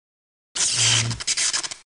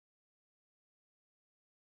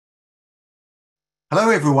Hello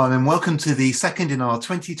everyone and welcome to the second in our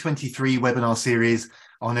 2023 webinar series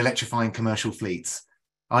on electrifying commercial fleets.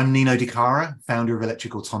 I'm Nino Di Cara, founder of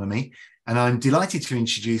Electric Autonomy, and I'm delighted to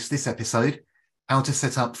introduce this episode, How to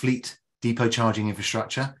Set Up Fleet Depot Charging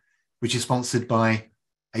Infrastructure, which is sponsored by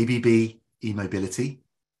ABB E-Mobility,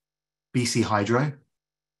 BC Hydro,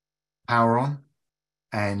 PowerON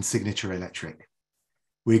and Signature Electric.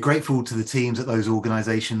 We're grateful to the teams at those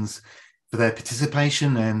organisations for their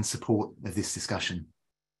participation and support of this discussion.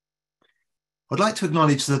 I'd like to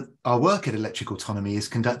acknowledge that our work at Electric Autonomy is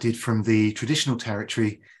conducted from the traditional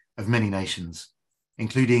territory of many nations,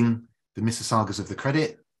 including the Mississaugas of the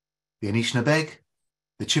Credit, the Anishinaabe,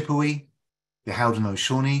 the Chippewa, the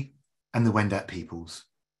Haudenosaunee, and the Wendat peoples.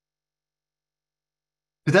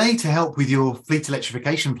 Today, to help with your fleet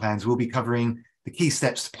electrification plans, we'll be covering the key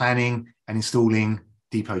steps to planning and installing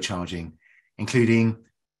depot charging, including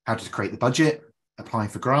how to create the budget, applying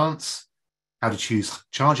for grants, how to choose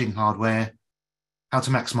charging hardware, how to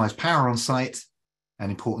maximize power on site, and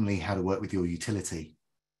importantly, how to work with your utility.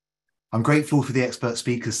 I'm grateful for the expert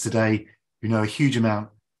speakers today who know a huge amount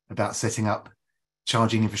about setting up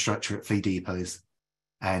charging infrastructure at fleet depots,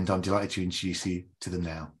 and I'm delighted to introduce you to them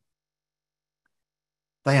now.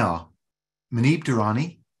 They are Moneeb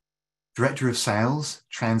Durrani, Director of Sales,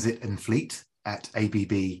 Transit and Fleet at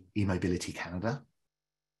ABB E-Mobility Canada.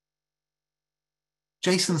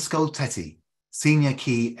 Jason Scultety, Senior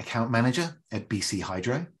Key Account Manager at BC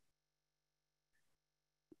Hydro.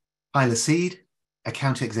 Hyla Seed,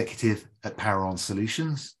 Account Executive at PowerON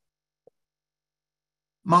Solutions.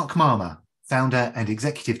 Mark Marmer, Founder and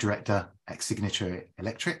Executive Director at Signature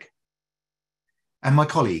Electric. And my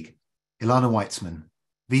colleague, Ilana Weitzman,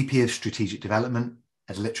 VP of Strategic Development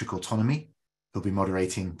at Electric Autonomy, who'll be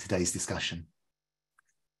moderating today's discussion.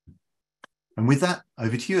 And with that,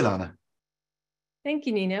 over to you, Ilana. Thank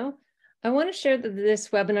you, Nino. I want to share that this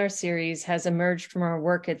webinar series has emerged from our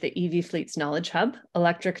work at the EV Fleets Knowledge Hub,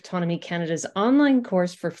 Electric Autonomy Canada's online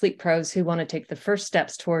course for fleet pros who want to take the first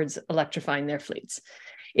steps towards electrifying their fleets.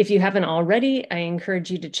 If you haven't already, I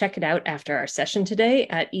encourage you to check it out after our session today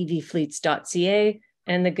at evfleets.ca.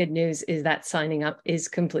 And the good news is that signing up is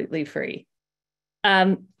completely free.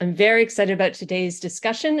 I'm very excited about today's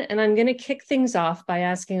discussion, and I'm going to kick things off by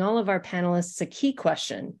asking all of our panelists a key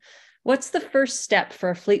question. What's the first step for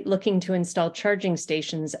a fleet looking to install charging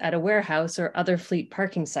stations at a warehouse or other fleet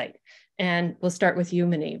parking site? And we'll start with you,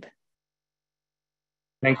 Moneeb.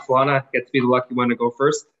 Thanks, Ilana. Get to be the lucky one to go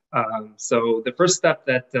first. So the first step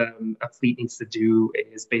that a fleet needs to do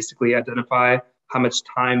is basically identify how much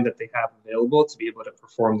time that they have available to be able to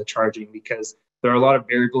perform the charging, because there are a lot of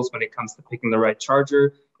variables when it comes to picking the right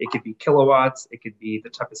charger. It could be kilowatts, it could be the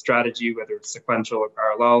type of strategy, whether it's sequential or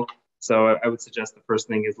parallel. So I would suggest the first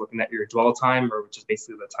thing is looking at your dwell time, or which is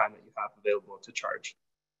basically the time that you have available to charge.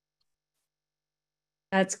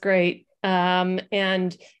 That's great.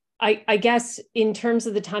 And I guess in terms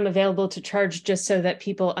of the time available to charge, just so that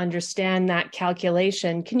people understand that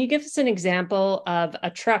calculation, can you give us an example of a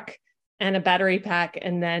truck and a battery pack,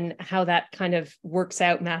 and then how that kind of works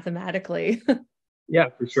out mathematically? Yeah,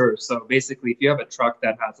 for sure. So basically, if you have a truck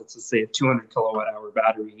that has, let's just say, a 200 kilowatt hour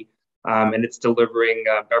battery, and it's delivering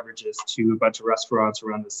beverages to a bunch of restaurants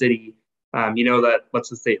around the city, you know that, let's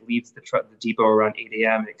just say it leaves the depot around 8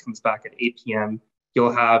 a.m., it comes back at 8 p.m.,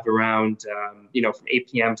 you'll have around, from 8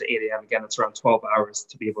 p.m. to 8 a.m., again, it's around 12 hours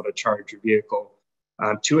to be able to charge your vehicle.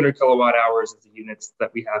 200 kilowatt hours is the units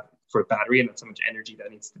that we have for a battery, and that's how much energy that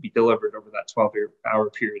needs to be delivered over that 12-hour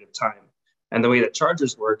period of time. And the way that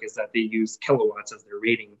chargers work is that they use kilowatts as their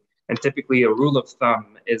rating. And typically a rule of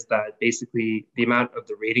thumb is that basically the amount of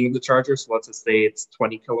the rating of the charger, so let's just say it's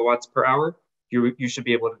 20 kilowatts per hour, you should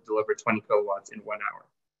be able to deliver 20 kilowatts in 1 hour.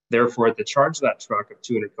 Therefore, to charge that truck of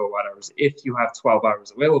 200 kilowatt hours, if you have 12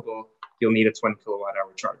 hours available, you'll need a 20 kilowatt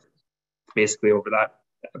hour charger. Basically over that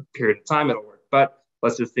period of time, it'll work. But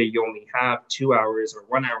let's just say you only have 2 hours or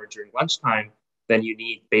 1 hour during lunchtime, then you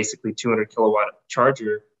need basically 200 kilowatt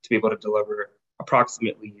charger to be able to deliver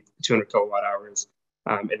approximately 200 kilowatt hours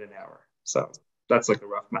in an hour. So that's like a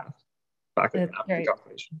rough math back in the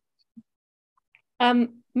calculation.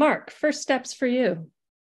 Mark, first steps for you.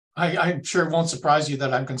 I'm sure it won't surprise you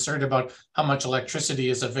that I'm concerned about how much electricity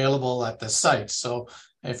is available at the site. So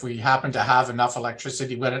if we happen to have enough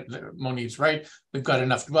electricity, Moneeb's right, we've got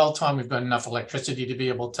enough dwell time, we've got enough electricity to be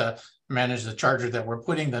able to manage the charger that we're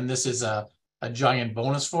putting, then this is a giant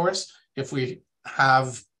bonus for us. If we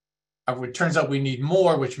have, it turns out we need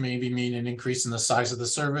more, which maybe mean an increase in the size of the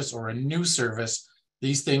service or a new service,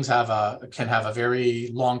 these things can have a very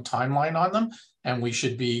long timeline on them. And we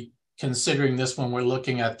should be considering this when we're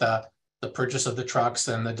looking at the the purchase of the trucks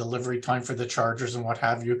and the delivery time for the chargers and what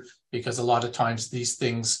have you, because a lot of times these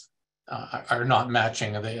things are not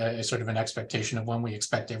matching sort of an expectation of when we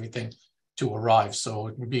expect everything to arrive.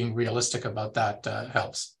 So being realistic about that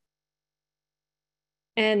helps.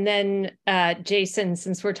 And then Jason,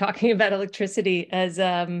 since we're talking about electricity, as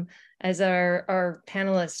our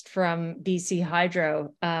panelist from BC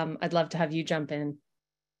Hydro, I'd love to have you jump in.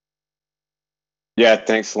 Yeah,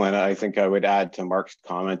 thanks, Ilana. I think I would add to Mark's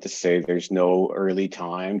comment to say there's no early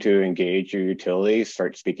time to engage your utility.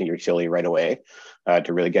 Start speaking to your utility right away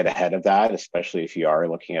to really get ahead of that, especially if you are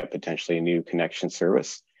looking at potentially a new connection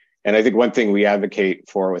service. And I think one thing we advocate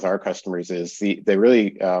for with our customers is the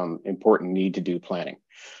really important need to do planning.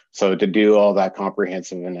 So to do all that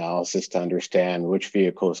comprehensive analysis to understand which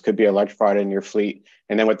vehicles could be electrified in your fleet,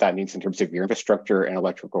 and then what that means in terms of your infrastructure and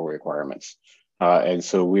electrical requirements. And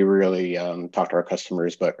so we really talk to our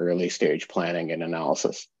customers about early stage planning and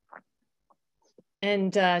analysis.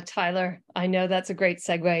 And Tyler, I know that's a great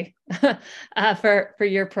segue for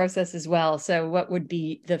your process as well. So what would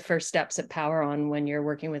be the first steps at PowerON when you're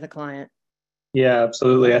working with a client? Yeah,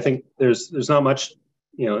 absolutely. I think there's not much,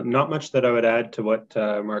 not much that I would add to what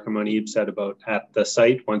Mark and Moneeb said about at the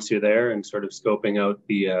site once you're there and sort of scoping out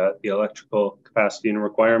the electrical capacity and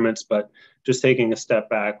requirements, but just taking a step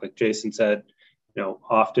back, like Jason said,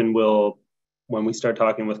 often when we start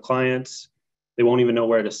talking with clients, they won't even know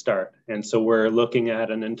where to start. And so we're looking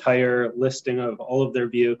at an entire listing of all of their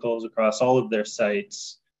vehicles across all of their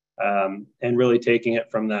sites, and really taking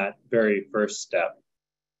it from that very first step,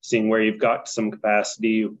 seeing where you've got some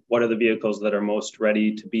capacity, what are the vehicles that are most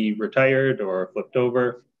ready to be retired or flipped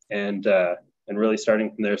over, and really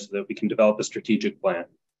starting from there so that we can develop a strategic plan.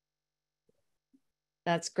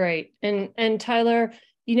 That's great. And Tyler,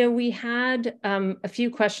 we had a few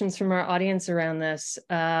questions from our audience around this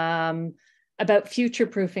about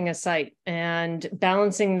future-proofing a site and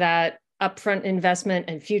balancing that upfront investment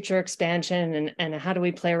and future expansion, and how do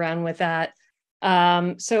we play around with that?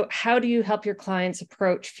 So how do you help your clients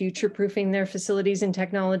approach future-proofing their facilities and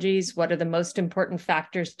technologies? What are the most important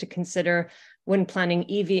factors to consider when planning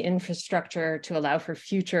EV infrastructure to allow for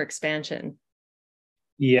future expansion?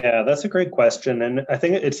 Yeah, that's a great question. And I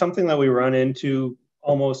think it's something that we run into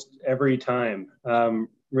almost every time.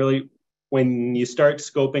 Really, when you start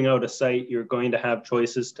scoping out a site, you're going to have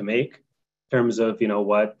choices to make in terms of,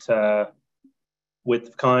 what width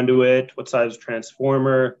of conduit, what size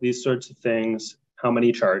transformer, these sorts of things, how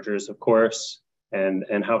many chargers, of course, and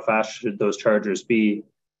how fast should those chargers be,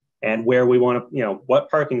 and where we want to, what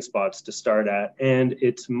parking spots to start at. And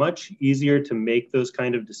it's much easier to make those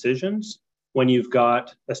kind of decisions when you've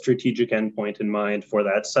got a strategic endpoint in mind for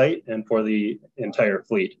that site and for the entire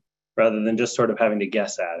fleet, rather than just sort of having to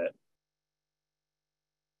guess at it.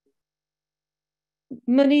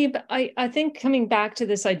 Moneeb, I think coming back to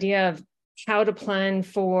this idea of how to plan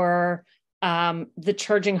for the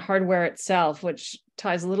charging hardware itself, which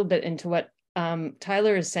ties a little bit into what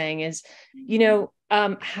Tyler is saying, is,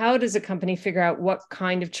 how does a company figure out what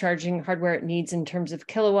kind of charging hardware it needs in terms of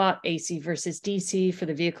kilowatt, AC versus DC for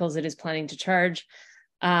the vehicles it is planning to charge?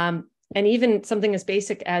 And even something as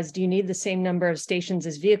basic as, do you need the same number of stations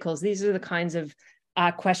as vehicles? These are the kinds of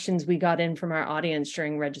questions we got in from our audience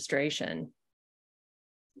during registration.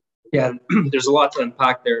 Yeah, there's a lot to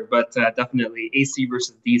unpack there, but definitely AC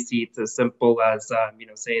versus DC. It's as simple as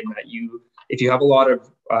saying that if you have a lot of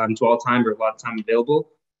dwell time or a lot of time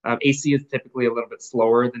available, AC is typically a little bit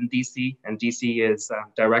slower than DC, and DC is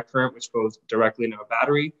direct current, which goes directly into a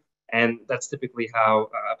battery, and that's typically how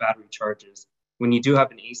a battery charges. When you do have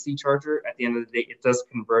an AC charger, at the end of the day, it does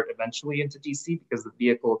convert eventually into DC because the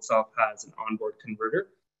vehicle itself has an onboard converter,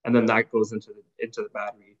 and then that goes into the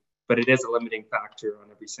battery. But it is a limiting factor on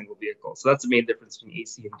every single vehicle. So that's the main difference between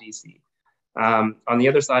AC and DC. On the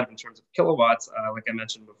other side, in terms of kilowatts, like I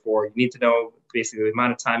mentioned before, you need to know basically the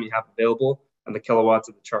amount of time you have available and the kilowatts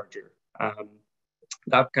of the charger.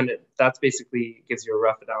 That's basically gives you a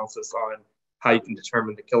rough analysis on how you can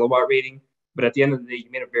determine the kilowatt rating. But at the end of the day,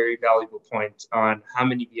 you made a very valuable point on how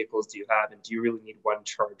many vehicles do you have, and do you really need one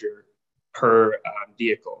charger per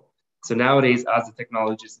vehicle? So nowadays, as the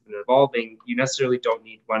technology has been evolving, you necessarily don't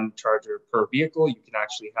need one charger per vehicle. You can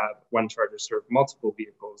actually have one charger serve multiple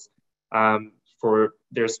vehicles.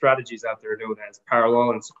 There's strategies out there known as parallel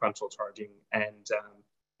and sequential charging. And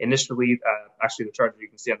initially, actually the charger you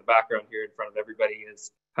can see on the background here in front of everybody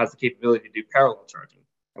has the capability to do parallel charging.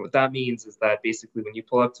 And what that means is that basically when you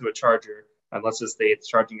pull up to a charger, and let's just say it's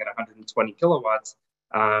charging at 120 kilowatts,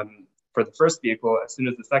 for the first vehicle, as soon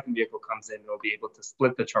as the second vehicle comes in, it'll be able to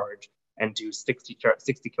split the charge and do 60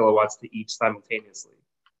 kilowatts to each simultaneously.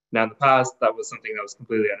 Now, in the past, that was something that was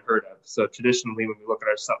completely unheard of. So traditionally, when we look at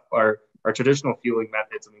our traditional fueling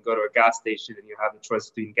methods, and we go to a gas station and you have the choice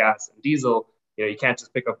between gas and diesel, you can't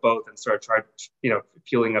just pick up both and start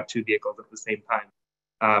fueling up two vehicles at the same time.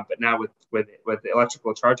 But now with the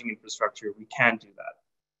electrical charging infrastructure, we can do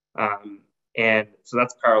that. And so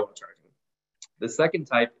that's parallel charging. The second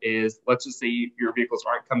type is, let's just say your vehicles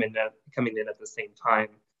aren't coming in at the same time.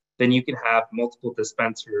 Then you can have multiple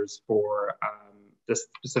dispensers for the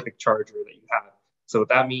specific charger that you have. So what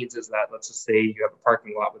that means is that, let's just say you have a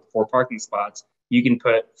parking lot with 4 parking spots. You can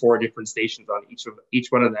put 4 different stations on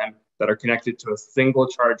each one of them that are connected to a single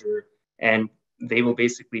charger, and they will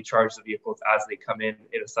basically charge the vehicles as they come in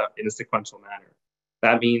a sequential manner.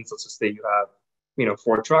 That means, let's just say you have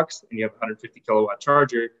 4 trucks and you have a 150 kilowatt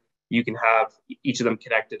charger. You can have each of them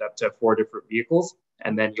connected up to 4 different vehicles,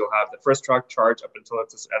 and then you'll have the first truck charge up until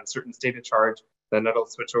it's at a certain state of charge. Then it'll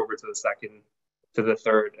switch over to the second, to the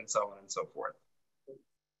third, and so on and so forth.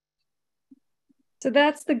 So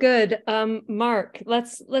that's the good. Mark,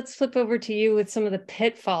 let's flip over to you with some of the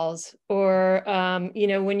pitfalls, or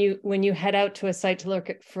when you head out to a site to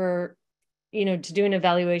look for, to do an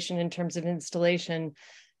evaluation in terms of installation.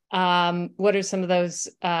 What are some of those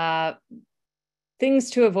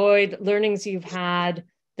things to avoid, learnings you've had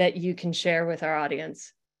that you can share with our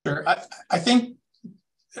audience? Sure. I think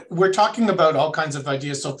we're talking about all kinds of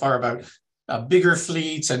ideas so far about bigger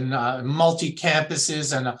fleets and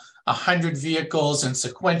multi-campuses and 100 vehicles and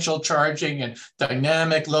sequential charging and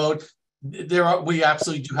dynamic load. We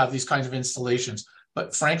absolutely do have these kinds of installations.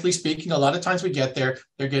 But frankly speaking, a lot of times we get there,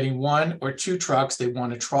 they're getting 1 or 2 trucks. They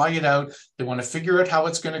want to try it out. They want to figure out how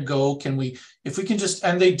it's going to go. If we can just,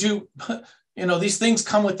 and they do, these things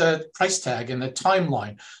come with the price tag and the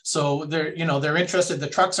timeline. So they're interested. The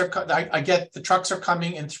trucks I get the trucks are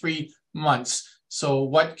coming in 3 months. So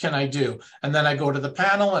what can I do? And then I go to the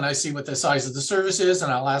panel and I see what the size of the service is,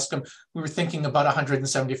 and I'll ask them, we were thinking about a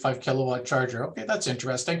 175 kilowatt charger. Okay, that's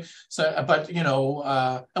interesting. So, but,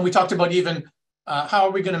 and we talked about even how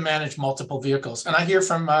are we going to manage multiple vehicles? And I hear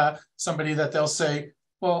from somebody that they'll say,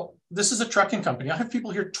 well, this is a trucking company. I have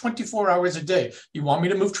people here 24 hours a day. You want me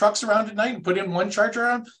to move trucks around at night and put in 1 charger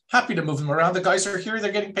around? Happy to move them around. The guys are here.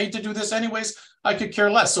 They're getting paid to do this anyways. I could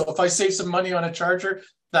care less. So if I save some money on a charger,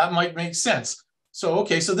 that might make sense. So,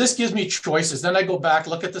 okay, so this gives me choices. Then I go back,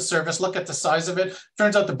 look at the service, look at the size of it.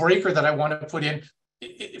 Turns out the breaker that I want to put in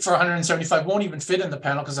for 175 won't even fit in the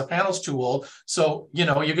panel because the panel's too old. So, you're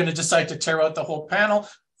going to decide to tear out the whole panel?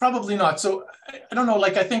 Probably not. So I don't know, I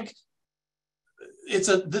think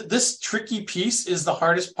this tricky piece is the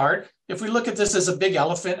hardest part. If we look at this as a big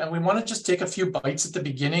elephant and we want to just take a few bites at the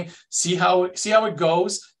beginning, see how it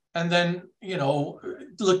goes, and then,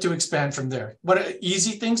 look to expand from there. What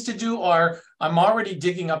easy things to do are, I'm already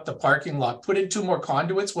digging up the parking lot, put in 2 more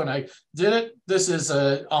conduits. When I did it, this is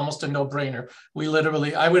almost a no-brainer.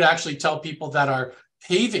 I would actually tell people that are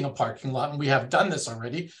paving a parking lot, and we have done this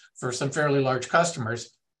already for some fairly large customers,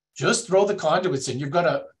 just throw the conduits in. You've got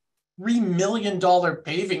a $3 million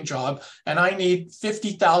paving job, and I need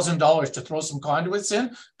 $50,000 to throw some conduits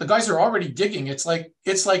in. The guys are already digging. It's like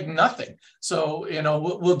nothing. So,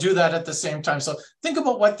 we'll do that at the same time. So think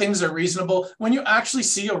about what things are reasonable. When you actually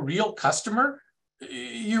see a real customer,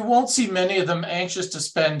 you won't see many of them anxious to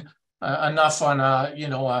spend enough on a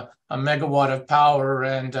megawatt of power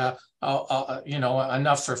and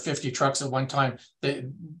enough for 50 trucks at one time.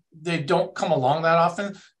 They don't come along that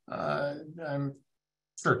often. I'm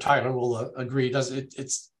sure Tyler will agree.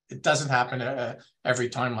 It doesn't happen every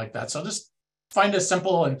time like that. So just find a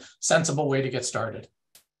simple and sensible way to get started.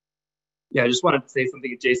 Yeah, I just wanted to say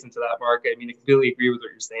something adjacent to that, Mark. I completely agree with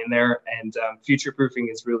what you're saying there. And future proofing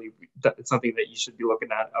is really something that you should be looking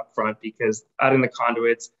at up front, because adding the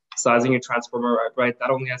conduits, sizing your transformer, right,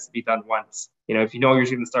 that only has to be done once. If you're going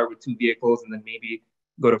to start with 2 vehicles and then maybe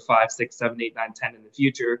go to 5, 6, 7, 8, 9, 10 in the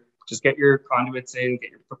future, just get your conduits in,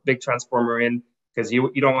 get your big transformer in, because you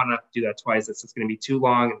don't want to do that twice. It's just going to be too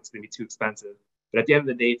long and it's going to be too expensive. But at the end of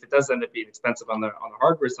the day, if it does end up being expensive on the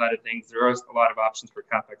hardware side of things, there are a lot of options for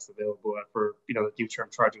CapEx available for the new-term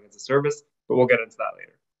charging as a service. But we'll get into that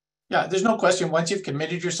later. Yeah, there's no question. Once you've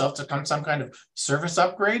committed yourself to some kind of service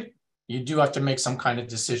upgrade, you do have to make some kind of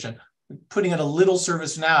decision. Putting in a little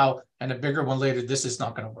service now and a bigger one later, this is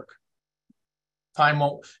not going to work.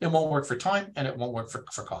 It won't work for time, and it won't work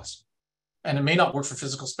for cost, and it may not work for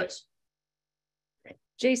physical space.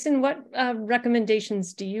 Jason, what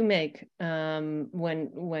recommendations do you make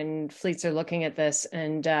when fleets are looking at this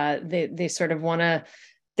and they sort of want to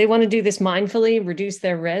do this mindfully, reduce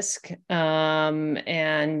their risk,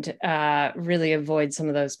 and really avoid some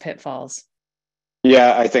of those pitfalls?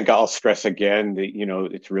 Yeah, I think I'll stress again that,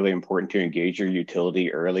 it's really important to engage your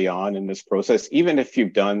utility early on in this process. Even if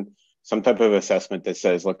you've done some type of assessment that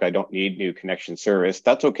says, look, I don't need new connection service,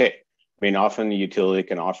 that's okay. I mean, often the utility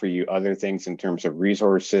can offer you other things in terms of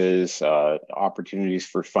resources, opportunities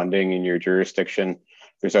for funding in your jurisdiction.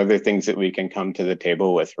 There's other things that we can come to the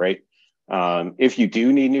table with, right? If you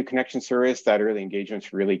do need new connection service, that early engagement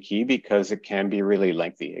is really key because it can be really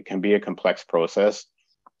lengthy. It can be a complex process.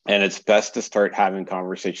 And it's best to start having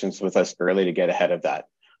conversations with us early to get ahead of that.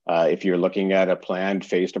 If you're looking at a planned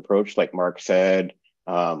phased approach, like Mark said,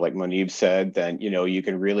 like Moneeb said, then you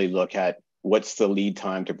can really look at what's the lead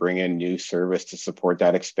time to bring in new service to support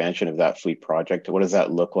that expansion of that fleet project. What does that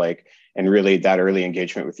look like? And really that early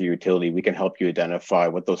engagement with your utility, we can help you identify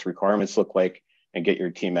what those requirements look like and get your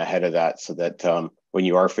team ahead of that so that when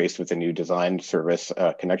you are faced with a new design service,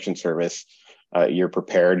 connection service, you're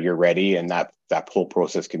prepared, you're ready, and that whole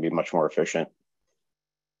process can be much more efficient.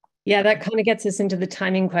 Yeah, that kind of gets us into the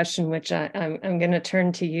timing question, which I'm going to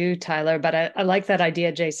turn to you, Tyler. But I like that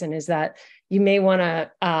idea, Jason, is that you may want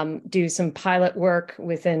to do some pilot work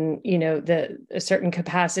within, a certain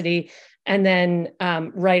capacity, and then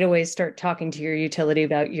right away start talking to your utility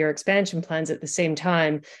about your expansion plans at the same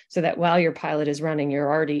time, so that while your pilot is running, you're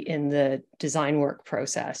already in the design work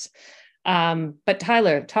process. But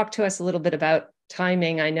Tyler, talk to us a little bit about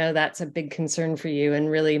timing. I know that's a big concern for you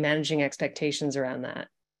and really managing expectations around that.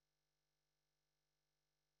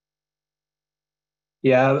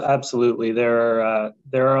 Yeah, absolutely. There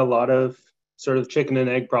are a lot of sort of chicken and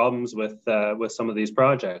egg problems with some of these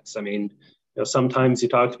projects. I mean, sometimes you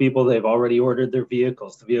talk to people, they've already ordered their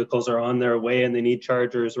vehicles. The vehicles are on their way and they need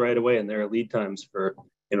chargers right away. And there are lead times for,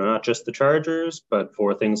 not just the chargers, but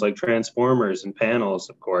for things like transformers and panels,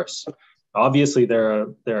 of course. Obviously, there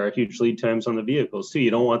are huge lead times on the vehicles too. You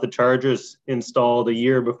don't want the chargers installed a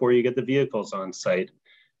year before you get the vehicles on site.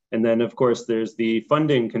 And then, of course, there's the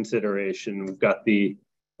funding consideration. We've got the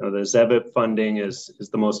ZEVIP funding is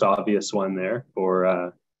the most obvious one there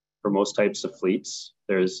for most types of fleets.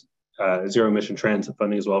 There's zero emission transit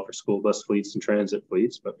funding as well for school bus fleets and transit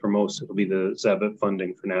fleets, but for most it'll be the ZEVIP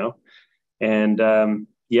funding for now. And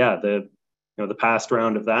the past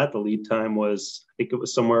round of that, the lead time was, I think it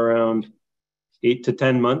was somewhere around 8 to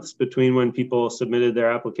 10 months between when people submitted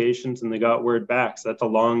their applications and they got word back. So that's a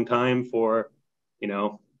long time for,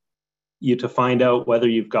 you to find out whether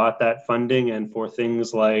you've got that funding, and for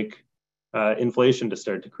things like inflation to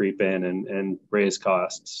start to creep in and raise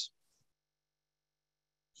costs.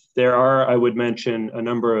 There are, I would mention, a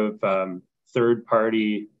number of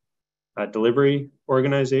third-party delivery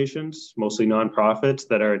organizations, mostly nonprofits,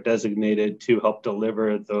 that are designated to help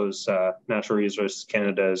deliver those Natural Resources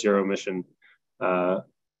Canada zero emission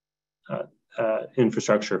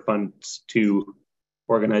infrastructure funds to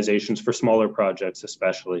organizations for smaller projects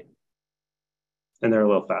especially. And they're a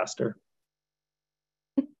little faster.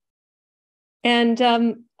 And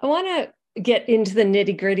I want to get into the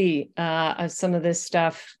nitty-gritty of some of this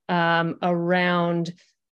stuff around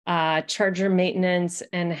charger maintenance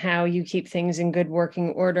and how you keep things in good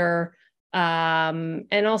working order,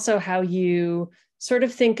 and also how you sort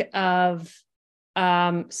of think of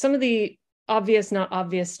some of the obvious, not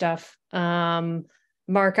obvious stuff.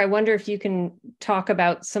 Mark, I wonder if you can talk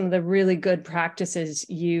about some of the really good practices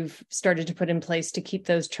you've started to put in place to keep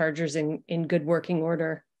those chargers in good working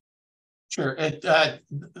order. Sure.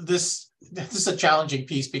 This is a challenging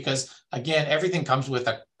piece because, again, everything comes with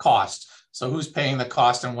a cost. So who's paying the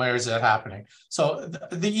cost and where is it happening? So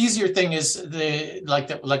the easier thing is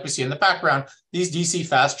like we see in the background, these DC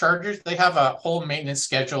fast chargers, they have a whole maintenance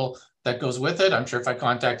schedule that goes with it. I'm sure if I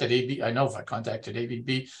contacted ABB, I know if I contacted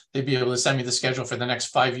ABB, they'd be able to send me the schedule for the next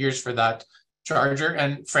 5 years for that charger.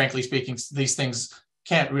 And frankly speaking, these things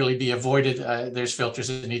can't really be avoided. There's filters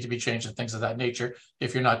that need to be changed and things of that nature.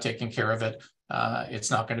 If you're not taking care of it, it's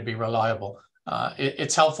not going to be reliable.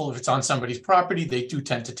 It's helpful if it's on somebody's property. They do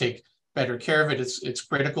tend to take better care of it. It's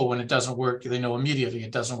critical when it doesn't work. They know immediately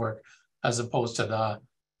it doesn't work, as opposed to the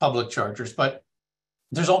public chargers. But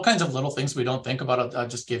there's all kinds of little things we don't think about. I'll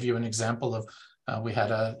just give you an example of, we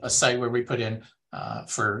had a site where we put in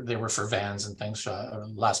they were for vans and things,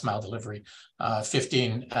 last mile delivery,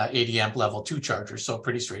 15 80 amp level 2 chargers. So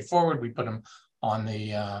pretty straightforward. We put them on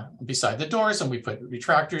the beside the doors, and we put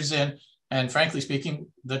retractors in. And frankly speaking,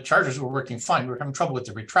 the chargers were working fine. We were having trouble with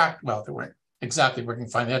the well, they weren't exactly working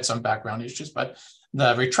fine. They had some background issues, but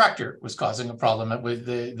the retractor was causing a problem.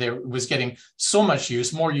 There was getting so much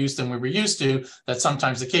use, more use than we were used to, that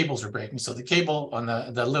sometimes the cables were breaking. So the cable on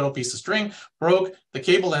the little piece of string broke, the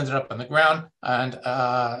cable ended up on the ground, and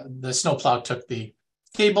the snowplow took the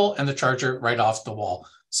cable and the charger right off the wall.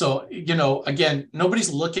 So, you know, again,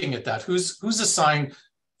 nobody's looking at that. Who's assigned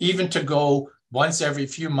even to go once every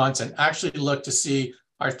few months and actually look to see,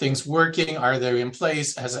 are things working? Are they in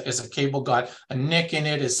place? Has a cable got a nick in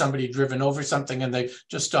it? Has somebody driven over something and they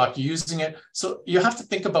just stopped using it? So you have to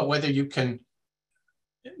think about whether you can,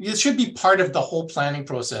 it should be part of the whole planning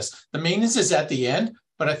process. The maintenance is at the end,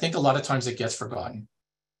 but I think a lot of times it gets forgotten.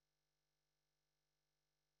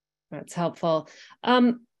 That's helpful.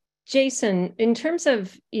 Jason, in terms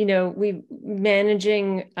of, you know, we've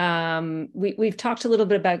talked a little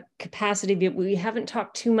bit about capacity, but we haven't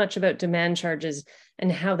talked too much about demand charges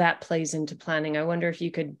and how that plays into planning. I wonder if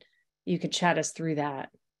you could chat us through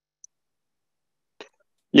that.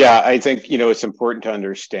 Yeah, I think, you know, it's important to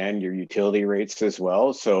understand your utility rates as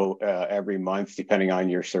well. So every month, depending on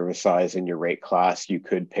your service size and your rate class, you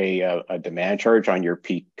could pay a demand charge on your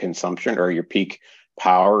peak consumption or your peak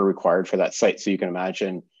power required for that site. So you can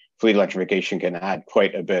imagine fleet electrification can add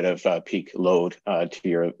quite a bit of peak load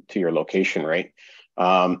to your location, right?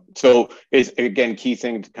 So it's, again, key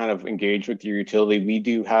thing to kind of engage with your utility. We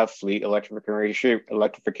do have fleet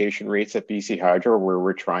electrification rates at BC Hydro where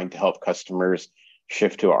we're trying to help customers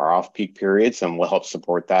shift to our off-peak periods, and we'll help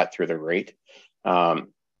support that through the rate.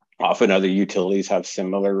 Often other utilities have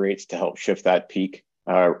similar rates to help shift that peak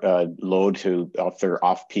load to their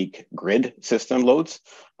off-peak grid system loads.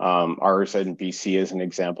 Ours in BC, as an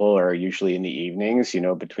example, are usually in the evenings, you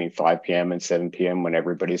know, between 5 p.m. and 7 p.m. when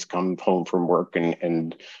everybody's come home from work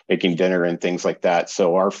and making dinner and things like that.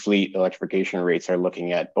 So our fleet electrification rates are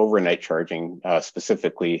looking at overnight charging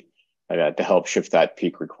specifically to help shift that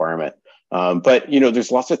peak requirement. But, you know,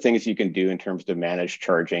 there's lots of things you can do in terms of managed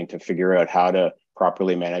charging to figure out how to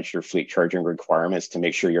properly manage your fleet charging requirements to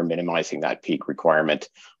make sure you're minimizing that peak requirement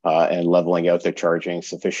and leveling out the charging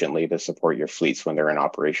sufficiently to support your fleets when they're in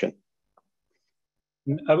operation.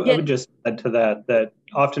 I would just add to that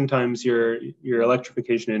oftentimes your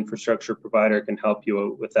electrification infrastructure provider can help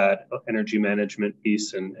you with that energy management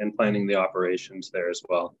piece and planning the operations there as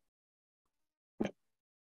well.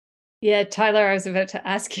 Yeah, Tyler, I was about to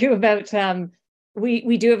ask you about,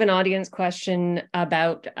 we do have an audience question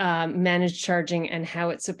about managed charging and how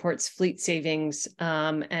it supports fleet savings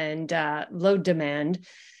and load demand.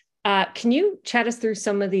 Can you chat us through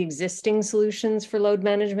some of the existing solutions for load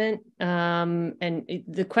management? And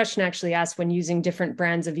the question actually asked when using different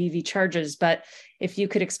brands of EV chargers, but if you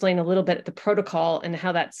could explain a little bit the protocol and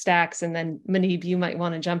how that stacks, and then Moneeb, you might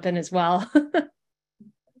want to jump in as well.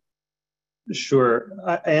 Sure.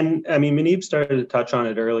 And I mean, Moneeb started to touch on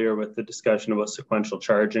it earlier with the discussion about sequential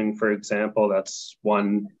charging, for example. That's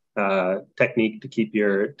one technique to keep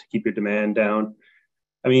your demand down.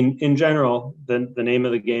 I mean, in general, the name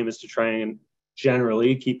of the game is to try and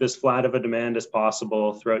generally keep as flat of a demand as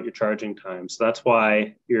possible throughout your charging time. So that's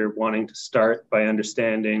why you're wanting to start by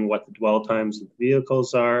understanding what the dwell times of the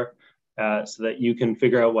vehicles are, so that you can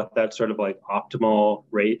figure out what that sort of like optimal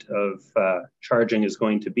rate of charging is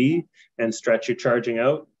going to be and stretch your charging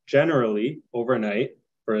out generally overnight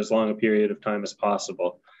for as long a period of time as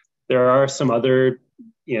possible. There are some other,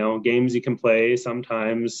 you know, games you can play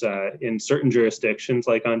sometimes in certain jurisdictions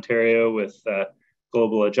like Ontario with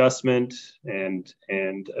global adjustment and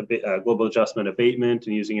global adjustment abatement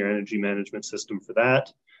and using your energy management system for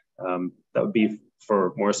that. That would be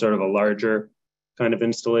for more sort of a larger kind of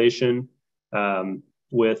installation.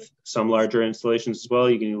 With some larger installations as well,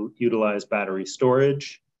 you can utilize battery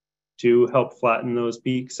storage to help flatten those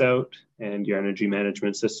peaks out, and your energy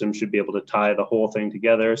management system should be able to tie the whole thing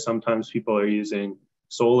together. Sometimes people are using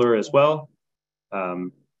solar as well.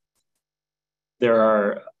 There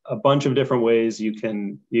are a bunch of different ways you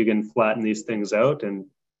can flatten these things out, and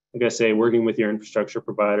like I say, working with your infrastructure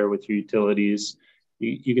provider, with your utilities,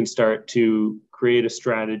 you can start to create a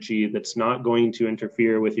strategy that's not going to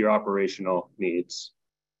interfere with your operational needs.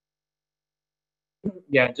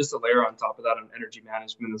 Yeah, just a layer on top of that on energy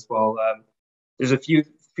management as well. There's a few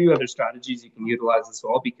other strategies you can utilize as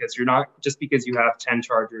well, because you're not, just because you have 10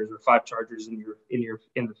 chargers or 5 chargers in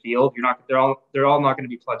the field, they're all not going to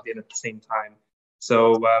be plugged in at the same time.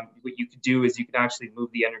 So what you could do is you can actually move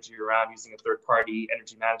the energy around using a third-party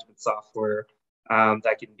energy management software.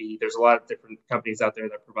 That can be, there's a lot of different companies out there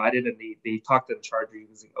that provide it, and they talk to the charger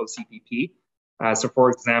using OCPP. So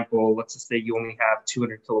for example, let's just say you only have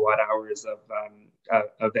 200 kilowatt hours of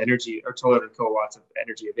energy, or 200 kilowatts of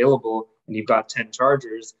energy available, and you've got 10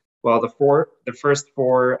 chargers. Well, the first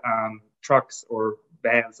four trucks or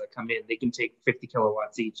vans that come in, they can take 50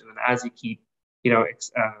 kilowatts each. And then as you keep,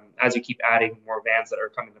 as you keep adding more vans that are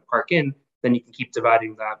coming to park in, then you can keep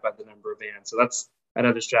dividing that by the number of vans. So that's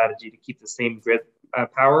another strategy to keep the same grid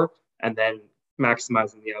power and then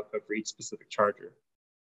maximizing the output for each specific charger.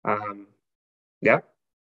 Yeah.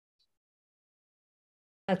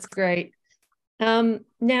 That's great.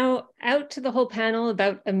 Now out to the whole panel,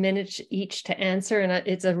 about a minute each to answer. And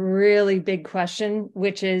it's a really big question,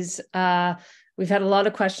 which is, we've had a lot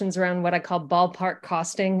of questions around what I call ballpark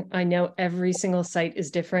costing. I know every single site is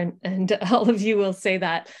different and all of you will say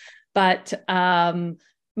that, but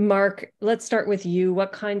Mark, let's start with you.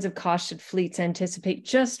 What kinds of costs should fleets anticipate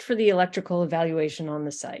just for the electrical evaluation on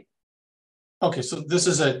the site? Okay, so this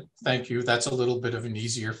is thank you. That's a little bit of an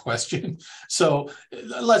easier question. So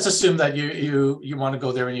let's assume that you want to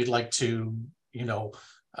go there and you'd like to,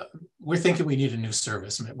 we're thinking we need a new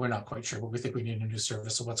service. We're not quite sure, but we think we need a new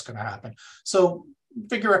service. So what's going to happen? So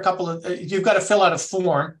figure a couple of, you've got to fill out a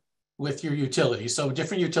form with your utility. So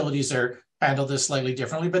different utilities handle this slightly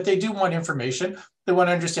differently, but they do want information. They want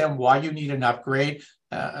to understand why you need an upgrade.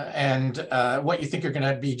 And what you think you're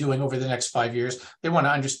going to be doing over the next 5 years. They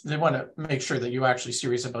want to make sure that you're actually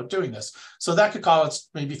serious about doing this. So that could cost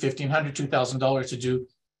maybe $1,500, $2,000 to do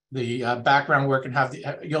the background work, and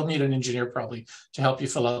you'll need an engineer probably to help you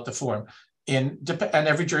fill out the form. And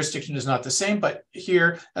every jurisdiction is not the same, but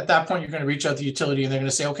here at that point, you're going to reach out to the utility and they're going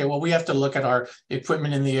to say, okay, well, we have to look at our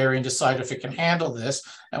equipment in the area and decide if it can handle this.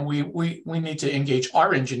 And we need to engage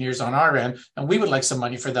our engineers on our end, and we would like some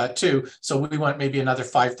money for that too. So we want maybe another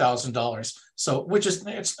 $5,000. So,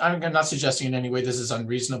 I'm not suggesting in any way this is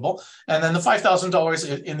unreasonable. And then the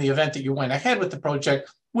 $5,000 in the event that you went ahead with the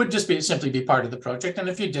project would just simply be part of the project. And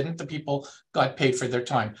if you didn't, the people got paid for their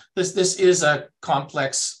time. This is a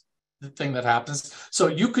complex thing that happens. So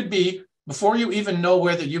you could be, before you even know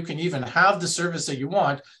whether you can even have the service that you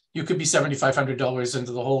want, you could be $7,500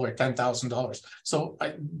 into the hole or $10,000. So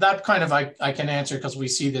that kind of I can answer because we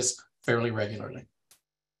see this fairly regularly.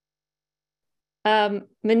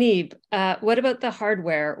 Moneeb, what about the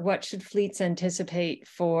hardware? What should fleets anticipate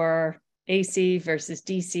for AC versus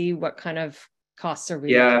DC? What kind of costs are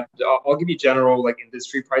we? Yeah, I'll give you general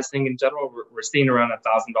industry pricing. In general, we're seeing around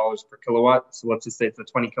 $1,000 per kilowatt. So let's just say it's a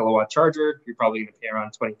 20 kilowatt charger. You're probably going to pay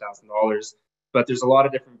around $20,000. But there's a lot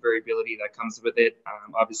of different variability that comes with it.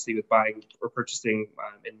 Obviously, with buying or purchasing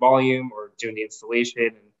in volume or doing the installation,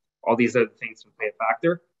 and all these other things can play a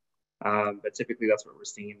factor. But typically, that's what we're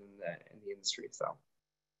seeing in the industry. So,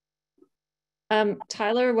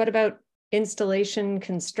 Tyler, what about installation,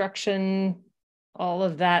 construction, all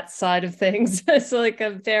of that side of things? It's like a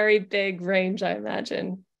very big range, I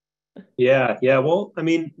imagine. Yeah. Well, I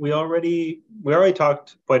mean, we already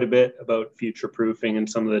talked quite a bit about future proofing and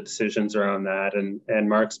some of the decisions around that, and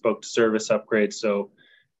Mark spoke to service upgrades. So,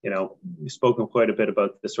 we've spoken quite a bit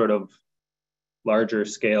about the sort of larger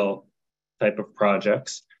scale type of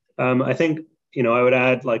projects. I think, I would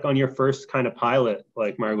add, on your first kind of pilot,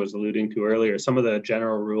 like Mark was alluding to earlier, some of the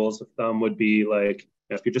general rules of thumb would be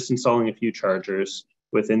if you're just installing a few chargers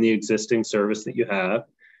within the existing service that you have,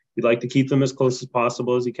 you'd like to keep them as close as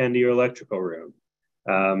possible as you can to your electrical room.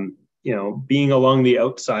 Being along the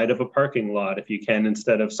outside of a parking lot, if you can,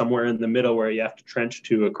 instead of somewhere in the middle where you have to trench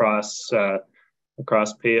to across a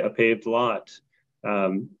paved lot.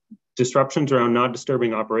 Disruptions around not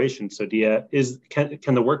disturbing operations. So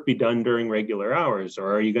can the work be done during regular hours,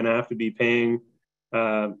 or are you going to have to be paying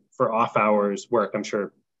for off hours work? I'm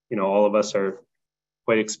sure, all of us are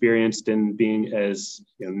quite experienced in being as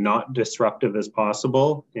not disruptive as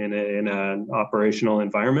possible in an operational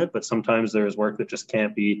environment, but sometimes there's work that just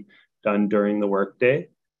can't be done during the workday.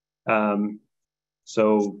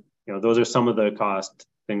 So those are some of the cost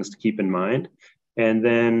things to keep in mind, and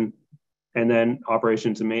then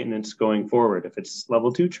operations and maintenance going forward. If it's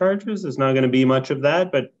level 2 chargers, there's not going to be much of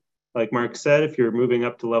that, but like Mark said, if you're moving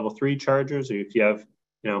up to level 3 chargers, or if you have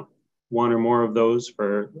one or more of those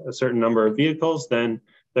for a certain number of vehicles, then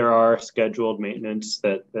there are scheduled maintenance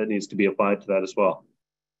that needs to be applied to that as well.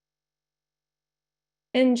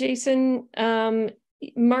 And Jason,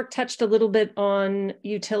 Mark touched a little bit on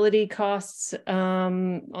utility costs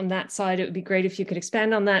on that side. It would be great if you could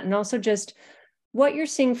expand on that, and also just what you're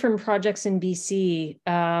seeing from projects in BC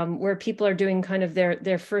where people are doing kind of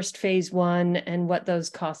their first phase one, and what those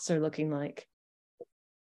costs are looking like.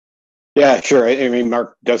 Yeah, sure. I mean,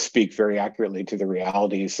 Mark does speak very accurately to the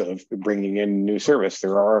realities of bringing in new service.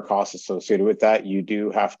 There are costs associated with that. You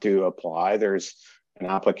do have to apply. There's an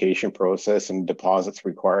application process and deposits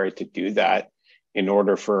required to do that in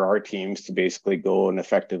order for our teams to basically go and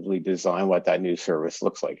effectively design what that new service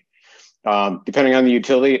looks like. Depending on the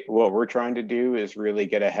utility, what we're trying to do is really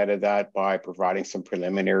get ahead of that by providing some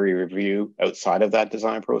preliminary review outside of that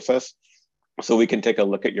design process. So we can take a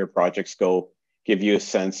look at your project scope, give you a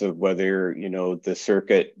sense of whether, the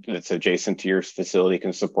circuit that's adjacent to your facility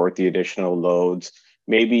can support the additional loads,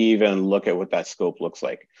 maybe even look at what that scope looks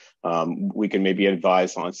like. We can maybe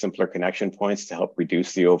advise on simpler connection points to help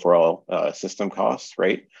reduce the overall system costs,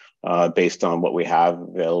 right? Based on what we have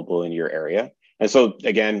available in your area. And so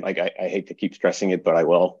again, like I hate to keep stressing it, but I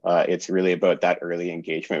will. It's really about that early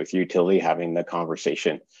engagement with utility, having the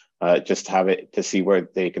conversation, just have it to see where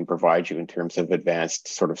they can provide you in terms of advanced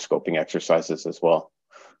sort of scoping exercises as well.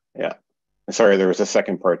 Yeah. Sorry, there was a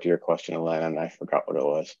second part to your question, Ilana, and I forgot what it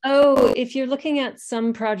was. Oh, if you're looking at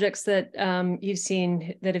some projects that you've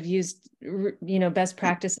seen that have used, best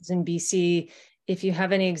practices in BC, if you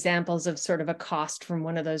have any examples of sort of a cost from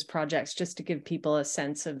one of those projects, just to give people a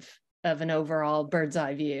sense of an overall bird's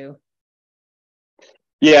eye view.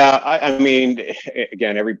 Yeah, I mean,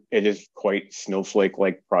 again, it is quite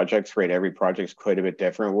snowflake-like projects, right? Every project's quite a bit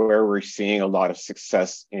different. Where we're seeing a lot of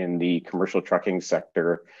success in the commercial trucking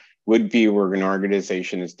sector would be where an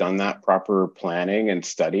organization has done that proper planning and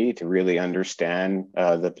study to really understand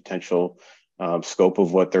the potential scope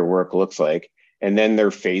of what their work looks like. And then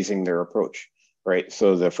they're phasing their approach, right?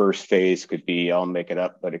 So the first phase could be, I'll make it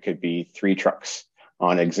up, but it could be 3 trucks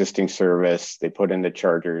on existing service. They put in the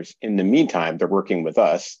chargers. In the meantime, they're working with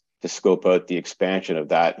us to scope out the expansion of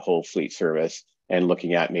that whole fleet service and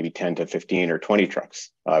looking at maybe 10 to 15 or 20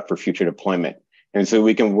 trucks for future deployment. And so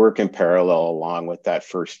we can work in parallel along with that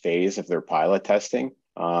first phase of their pilot testing.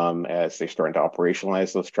 As they start to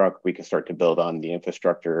operationalize those trucks, we can start to build on the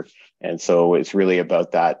infrastructure. And so it's really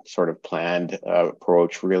about that sort of planned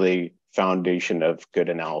approach, really foundation of good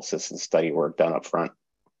analysis and study work done up front.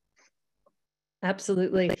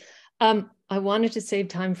 Absolutely. I wanted to save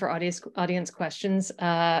time for audience questions.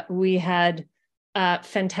 We had a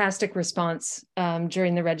fantastic response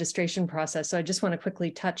during the registration process. So I just want to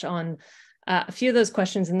quickly touch on a few of those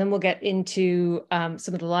questions, and then we'll get into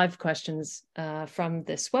some of the live questions from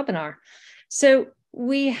this webinar. So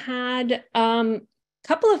we had a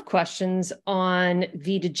couple of questions on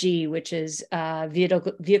V2G, which is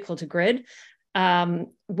vehicle to grid.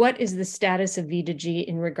 What is the status of V2G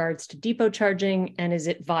in regards to depot charging, and is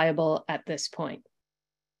it viable at this point?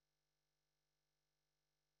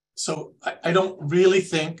 So I don't really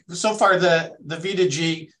think, so far the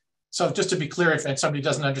V2G, so just to be clear, if somebody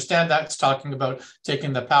doesn't understand that, it's talking about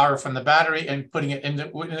taking the power from the battery and putting it in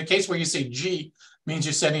the case where you say G, means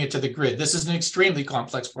you're sending it to the grid. This is an extremely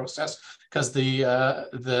complex process because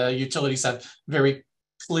the utilities have very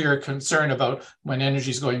clear concern about when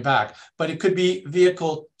energy is going back. But it could be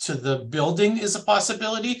vehicle to the building is a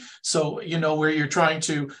possibility. So, where you're trying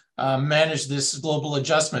to manage this global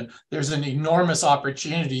adjustment, there's an enormous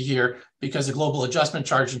opportunity here because the global adjustment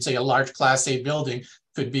charge in, say, a large Class A building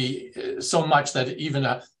could be so much that even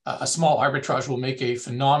a small arbitrage will make a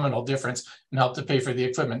phenomenal difference and help to pay for the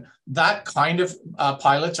equipment. That kind of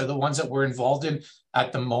pilots are the ones that we're involved in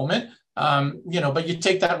at the moment. But you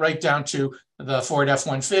take that right down to the Ford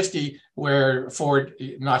F-150, where Ford,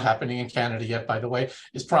 not happening in Canada yet, by the way,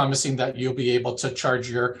 is promising that you'll be able to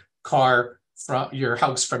charge your car from your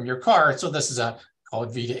house from your car. So this is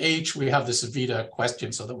called V2H. We have this Vita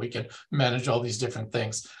question so that we can manage all these different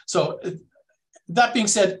things. So that being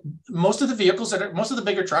said, most of the vehicles most of the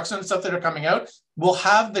bigger trucks and stuff that are coming out will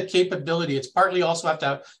have the capability. It's partly also have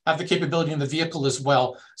to have the capability in the vehicle as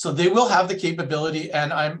well. So they will have the capability,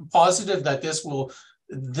 and I'm positive that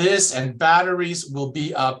this and batteries will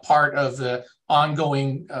be a part of the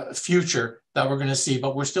ongoing future that we're going to see.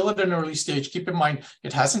 But we're still at an early stage. Keep in mind,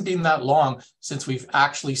 it hasn't been that long since we've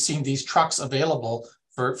actually seen these trucks available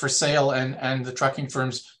for sale and the trucking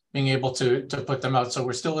firms being able to put them out. So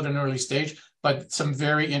we're still at an early stage, but some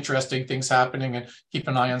very interesting things happening, and keep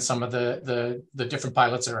an eye on some of the different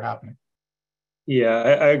pilots that are happening. Yeah,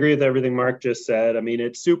 I agree with everything Mark just said. I mean,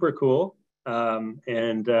 it's super cool. And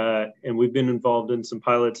we've been involved in some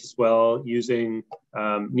pilots as well, using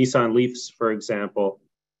Nissan Leafs, for example,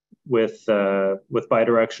 with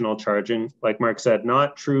bidirectional charging. Like Mark said,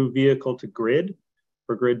 not true vehicle to grid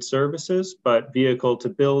for grid services, but vehicle to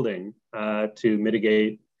building to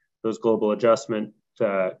mitigate those global adjustment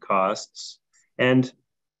costs. And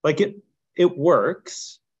like it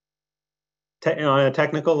works on a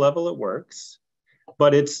technical level, it works,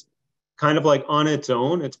 but it's kind of like on its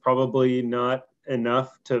own, it's probably not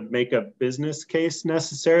enough to make a business case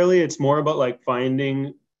necessarily. It's more about like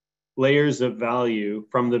finding layers of value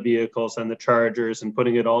from the vehicles and the chargers and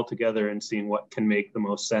putting it all together and seeing what can make the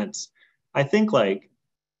most sense. I think like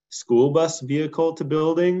school bus vehicle to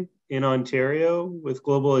building in Ontario with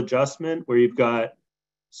global adjustment, where you've got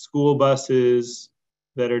school buses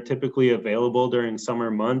that are typically available during summer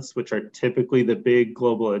months, which are typically the big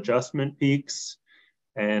global adjustment peaks,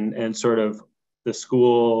 and sort of the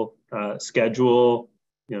school schedule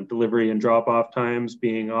delivery and drop off times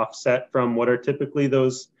being offset from what are typically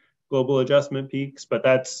those global adjustment peaks, but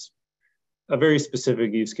that's a very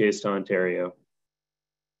specific use case to Ontario.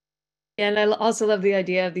 And I also love the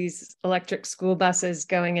idea of these electric school buses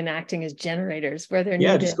going and acting as generators where they're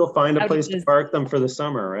needed. Yeah, just go find a place to park them for the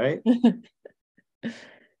summer, right?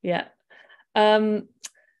 Yeah.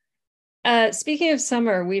 Speaking of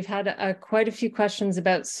summer, we've had quite a few questions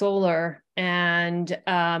about solar and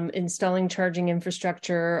installing charging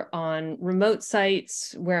infrastructure on remote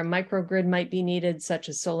sites where a microgrid might be needed, such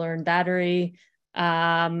as solar and battery.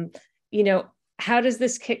 How does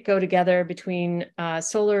this kit go together between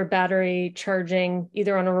solar, battery charging,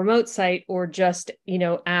 either on a remote site or just,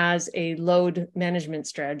 as a load management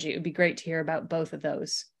strategy? It would be great to hear about both of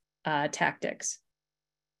those tactics.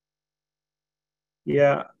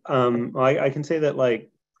 Yeah, I can say that,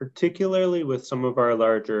 particularly with some of our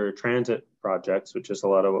larger transit projects, which is a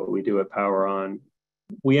lot of what we do at PowerON,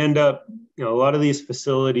 we end up, a lot of these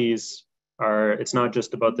facilities it's not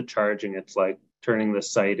just about the charging, it's like turning the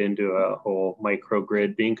site into a whole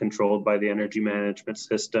microgrid being controlled by the energy management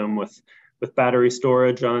system with battery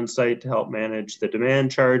storage on site to help manage the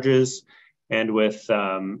demand charges, and with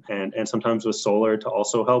and sometimes with solar to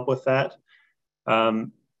also help with that.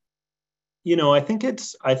 I think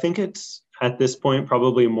it's at this point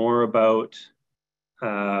probably more about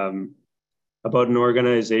an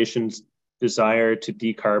organization's desire to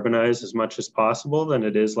decarbonize as much as possible than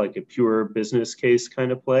it is like a pure business case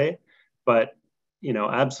kind of play. But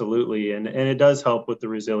absolutely, and it does help with the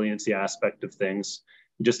resiliency aspect of things.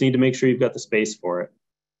 You just need to make sure you've got the space for it.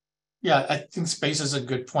 Yeah, I think space is a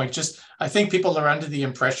good point. I think people are under the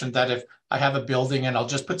impression that if I have a building and I'll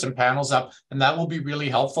just put some panels up and that will be really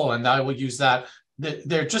helpful and I will use that.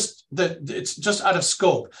 It's just out of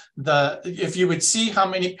scope. If you would see how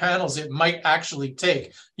many panels it might actually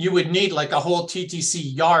take, you would need like a whole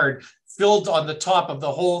TTC yard filled on the top of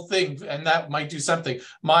the whole thing, and that might do something.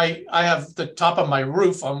 I have the top of my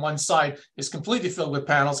roof on one side is completely filled with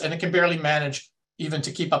panels, and it can barely manage even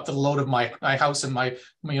to keep up the load of my house and my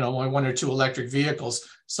my one or two electric vehicles.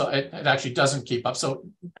 So it actually doesn't keep up. So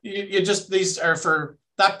these are for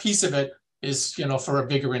that piece of it is for a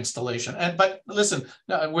bigger installation. But listen,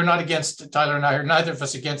 we're not against, Tyler and I are neither of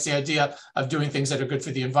us against the idea of doing things that are good for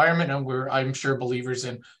the environment, and I'm sure believers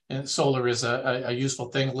in solar is a useful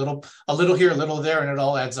thing. A little here, a little there, and it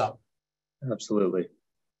all adds up. Absolutely.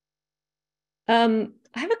 I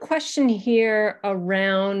have a question here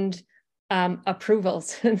around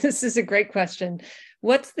approvals. This is a great question.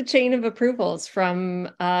 What's the chain of approvals from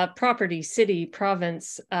property, city,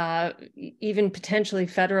 province, even potentially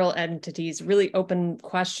federal entities? Really open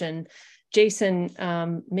question. Jason,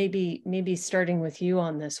 maybe starting with you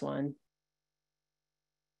on this one.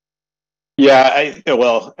 Yeah,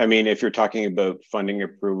 if you're talking about funding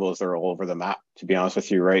approvals, they're all over the map, to be honest with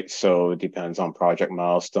you, right? So it depends on project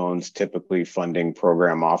milestones. Typically, funding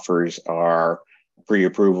program offers are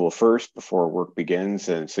pre-approval first before work begins,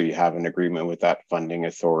 and so you have an agreement with that funding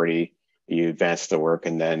authority. You advance the work,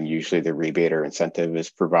 and then usually the rebate or incentive is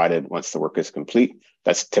provided once the work is complete.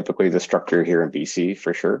 That's typically the structure here in BC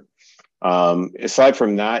for sure. Aside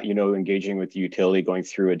from that, engaging with the utility, going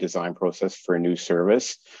through a design process for a new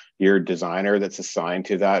service, your designer that's assigned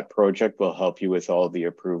to that project will help you with all the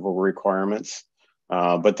approval requirements.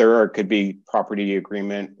 But could be property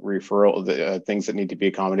agreement referral, things that need to be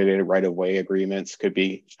accommodated, right-of-way agreements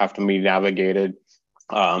have to be navigated.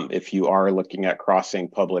 If you are looking at crossing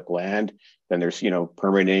public land, then there's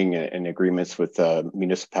permitting and agreements with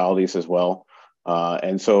municipalities as well.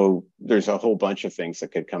 And so there's a whole bunch of things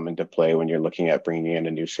that could come into play when you're looking at bringing in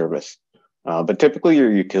a new service. But typically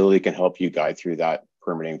your utility can help you guide through that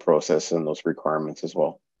permitting process and those requirements as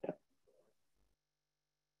well. Yeah.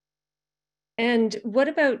 And what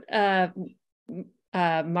about,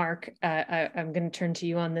 Mark, I'm going to turn to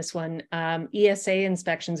you on this one. ESA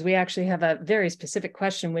inspections, we actually have a very specific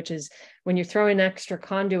question, which is when you're throwing extra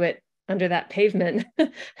conduit under that pavement,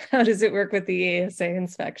 how does it work with the ESA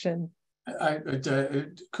inspection?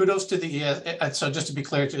 Kudos to the ESA. So just to be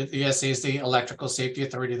clear, the ESA is the Electrical Safety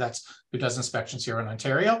Authority who does inspections here in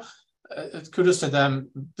Ontario. Kudos to them.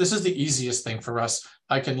 This is the easiest thing for us.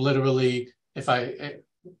 I can literally, if I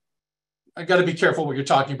got to be careful what you're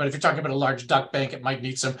talking about. If you're talking about a large duct bank, it might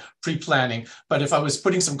need some pre-planning. But if I was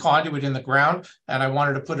putting some conduit in the ground and I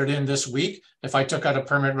wanted to put it in this week, if I took out a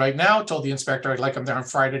permit right now, told the inspector I'd like him there on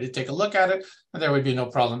Friday to take a look at it, there would be no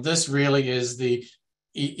problem. This really is the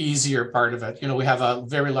easier part of it. We have a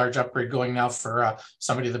very large upgrade going now for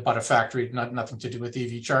somebody that bought a factory, nothing to do with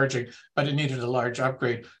EV charging, but it needed a large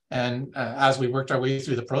upgrade. And as we worked our way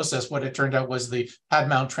through the process, what it turned out was the pad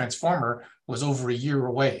mount transformer was over a year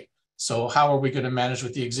away. So how are we going to manage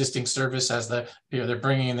with the existing service as they're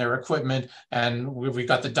bringing in their equipment, and we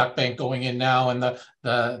got the duct bank going in now, and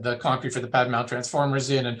the concrete for the pad mount transformers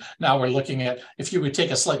in, and now we're looking at, if you would take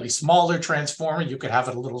a slightly smaller transformer, you could have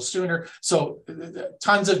it a little sooner. So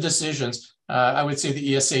tons of decisions. I would say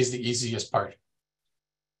the ESA is the easiest part.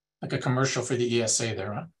 Like a commercial for the ESA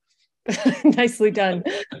there, huh? Nicely done.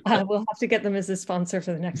 We'll have to get them as a sponsor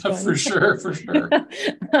for the next one. For sure.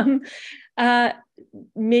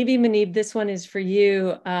 Maybe Moneeb, this one is for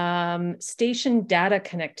you. Station data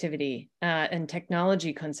connectivity and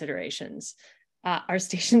technology considerations. Are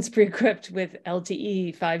stations pre-equipped with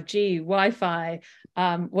LTE, 5G, Wi-Fi?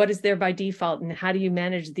 What is there by default, and how do you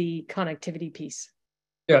manage the connectivity piece?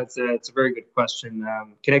 Yeah, it's a very good question.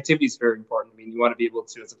 Connectivity is very important. I mean, you want to be able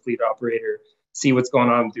to, as a fleet operator, see what's going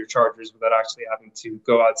on with your chargers without actually having to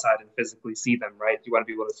go outside and physically see them, right? You want to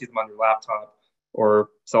be able to see them on your laptop or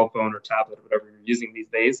cell phone or tablet or whatever you're using these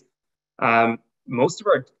days. All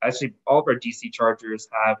of our DC chargers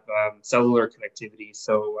have cellular connectivity.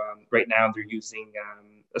 So right now they're using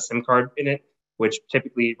a SIM card in it, which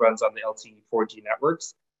typically runs on the LTE 4G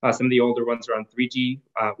networks. Some of the older ones are on 3G.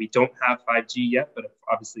 We don't have 5G yet, but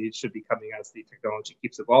obviously it should be coming as the technology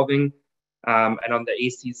keeps evolving. And on the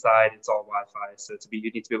AC side, it's all Wi-Fi. So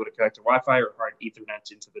you need to be able to connect to Wi-Fi or hard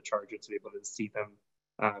Ethernet into the charger to be able to see them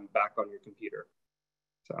back on your computer.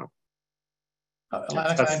 So,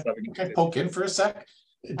 Ilana, can I poke in for a sec?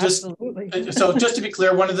 Absolutely. So just to be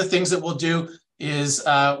clear, one of the things that we'll do is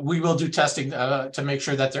we will do testing to make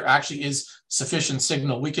sure that there actually is sufficient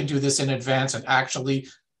signal. We can do this in advance and actually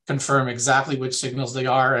confirm exactly which signals they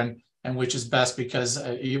are and which is best, because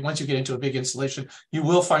once you get into a big installation, you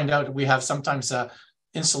will find out we have sometimes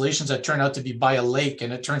installations that turn out to be by a lake,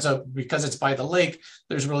 and it turns out because it's by the lake,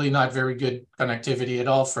 there's really not very good connectivity at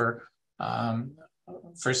all for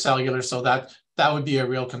cellular. So that would be a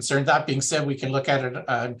real concern. That being said, we can look at it.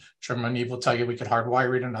 I'm sure Moneeb will tell you we could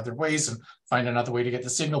hardwire it in other ways and find another way to get the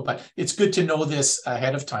signal, but it's good to know this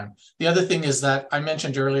ahead of time. The other thing is that I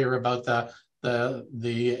mentioned earlier about the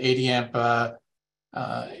 80 amp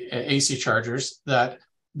AC chargers, that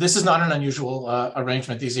this is not an unusual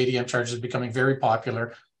arrangement. These 80 amp chargers are becoming very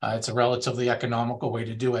popular. It's a relatively economical way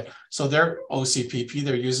to do it. So they're OCPP,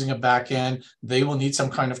 they're using a back end. They will need some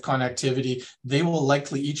kind of connectivity. They will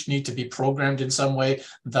likely each need to be programmed in some way.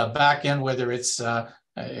 The back end, whether it's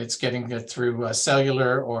getting it through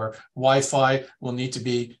cellular or Wi-Fi, will need to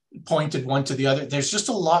be pointed one to the other. There's just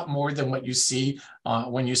a lot more than what you see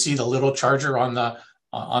when you see the little charger on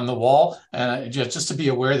the wall, and just to be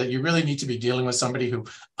aware that you really need to be dealing with somebody who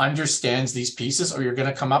understands these pieces, or you're going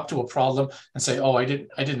to come up to a problem and say, oh, I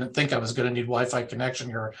didn't think I was going to need Wi-Fi connection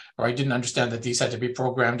here, or I didn't understand that these had to be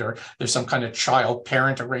programmed, or there's some kind of child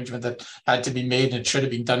parent arrangement that had to be made and it should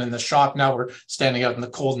have been done in the shop. Now we're standing out in the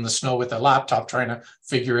cold and the snow with a laptop trying to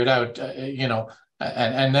figure it out,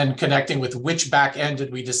 and then connecting with which back end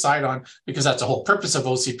did we decide on, because that's the whole purpose of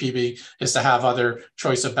OCPP, is to have other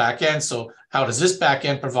choice of back end. So how does this back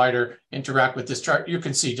end provider interact with this chart? You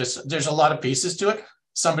can see there's a lot of pieces to it.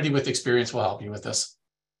 Somebody with experience will help you with this.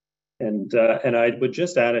 And I would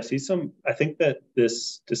just add, I think that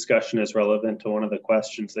this discussion is relevant to one of the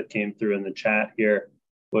questions that came through in the chat here,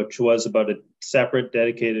 which was about a separate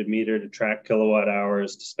dedicated meter to track kilowatt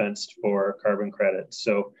hours dispensed for carbon credits.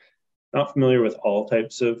 So not familiar with all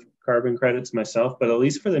types of carbon credits myself, but at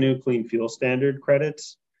least for the new clean fuel standard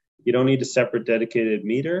credits, you don't need a separate dedicated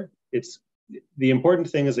meter. The important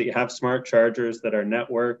thing is that you have smart chargers that are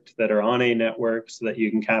networked, that are on a network, so that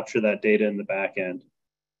you can capture that data in the back end.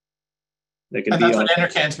 And that's what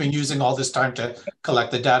Enercan's been using all this time to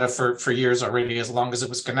collect the data for years already. As long as it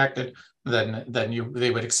was connected, then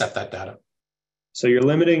they would accept that data. So you're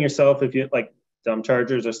limiting yourself if you like. Some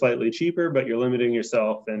chargers are slightly cheaper, but you're limiting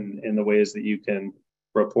yourself in the ways that you can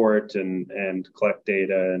report and collect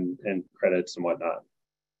data and credits and whatnot.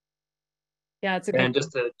 Yeah, it's a good. And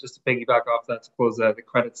just to piggyback off that, to close the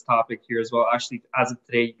credits topic here as well. Actually, as of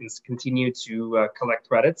today, you can continue to collect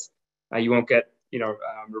credits. You won't get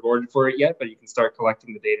rewarded for it yet, but you can start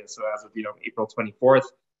collecting the data. So as of April 24th,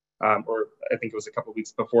 or I think it was a couple of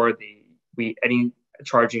weeks before, any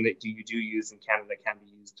charging that you do use in Canada can be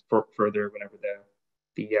used for further whenever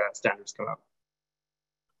the standards come up.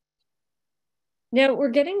 Now we're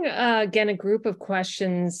getting again a group of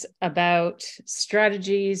questions about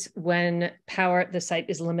strategies when power at the site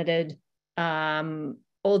is limited,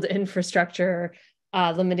 old infrastructure,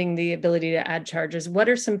 limiting the ability to add charges. What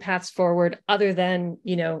are some paths forward other than,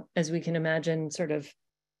 as we can imagine, sort of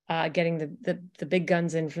getting the big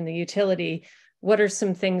guns in from the utility? What are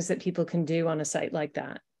some things that people can do on a site like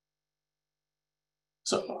that?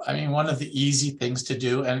 So, I mean, one of the easy things to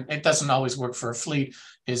do, and it doesn't always work for a fleet,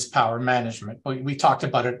 is power management. We talked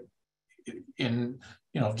about it in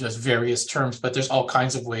just various terms, but there's all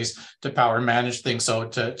kinds of ways to power manage things, so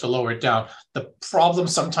to lower it down. The problem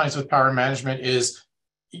sometimes with power management is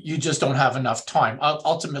you just don't have enough time.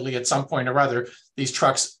 Ultimately, at some point or other, these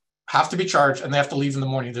trucks have to be charged and they have to leave in the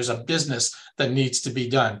morning. There's a business that needs to be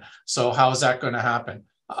done. So how is that going to happen?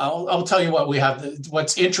 I'll tell you what we have.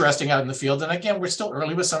 What's interesting out in the field, and again, we're still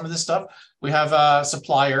early with some of this stuff. We have a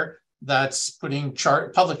supplier that's putting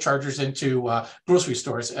public chargers into grocery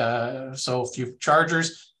stores. So a few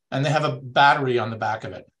chargers, and they have a battery on the back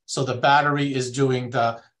of it. So the battery is doing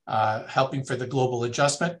the helping for the global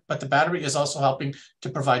adjustment, but the battery is also helping to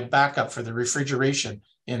provide backup for the refrigeration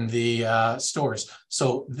in the stores.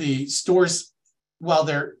 So the stores, while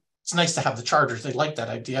it's nice to have the chargers, they like that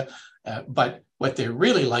idea, but what they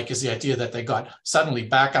really like is the idea that they got suddenly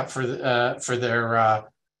backup for their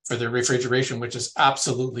refrigeration, which is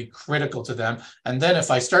absolutely critical to them. And then if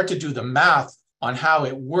I start to do the math on how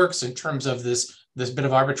it works in terms of this bit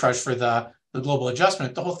of arbitrage for the global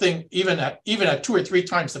adjustment, the whole thing, even at 2 or 3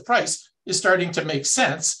 times the price, is starting to make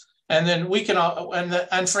sense. And then we can,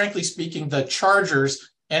 and frankly speaking, the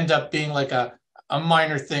chargers end up being like a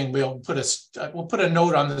minor thing. We'll put a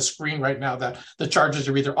note on the screen right now that the charges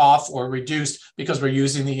are either off or reduced because we're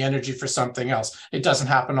using the energy for something else. It doesn't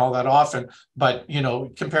happen all that often, but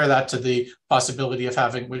compare that to the possibility of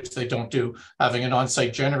having, which they don't do, having an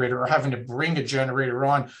on-site generator or having to bring a generator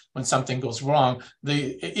on when something goes wrong.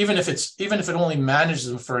 Even if it only manages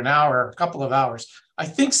them for an hour, or a couple of hours, I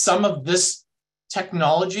think some of this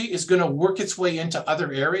technology is going to work its way into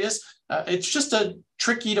other areas. It's just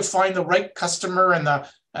tricky to find the right customer and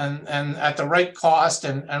at the right cost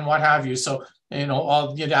and what have you. So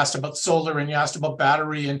you'd asked about solar and you asked about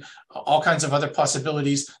battery and all kinds of other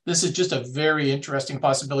possibilities. This is just a very interesting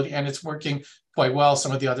possibility, and it's working quite well.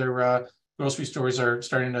 Some of the other grocery stores are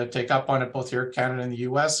starting to take up on it, both here in Canada and the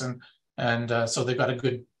US, and so they've got a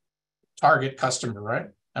good target customer, right?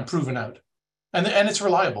 And proven out, and it's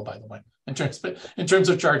reliable, by the way, in terms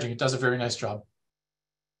of charging. It does a very nice job.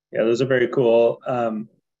 Yeah, those are very cool. And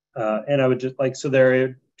I would just I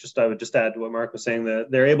would just add to what Mark was saying,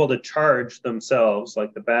 that they're able to charge themselves,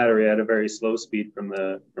 like the battery, at a very slow speed from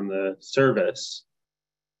the service,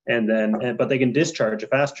 but they can discharge a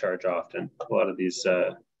fast charge often. A lot of these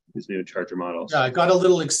new charger models. Yeah, I got a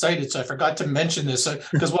little excited, so I forgot to mention this,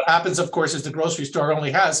 because what happens, of course, is the grocery store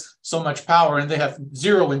only has so much power, and they have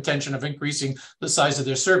zero intention of increasing the size of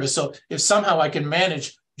their service. So if somehow I can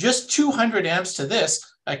manage just 200 amps to this,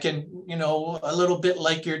 I can, a little bit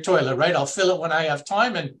like your toilet, right? I'll fill it when I have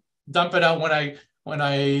time and dump it out when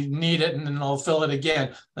I need it, and then I'll fill it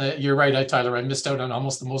again. You're right, Tyler. I missed out on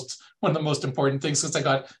almost one of the most important things, since I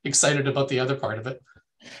got excited about the other part of it.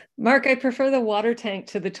 Mark, I prefer the water tank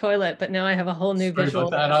to the toilet, but now I have a whole new visual.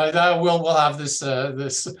 About that. We'll have this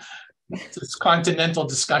continental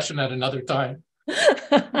discussion at another time.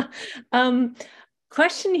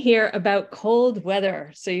 Question here about cold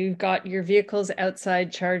weather. So you've got your vehicles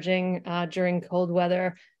outside charging during cold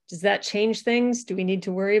weather. Does that change things? Do we need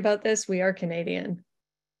to worry about this? We are Canadian.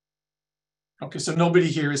 Okay, so nobody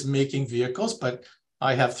here is making vehicles, but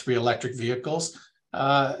I have 3 electric vehicles.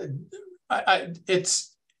 It's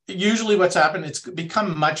usually what's happened. It's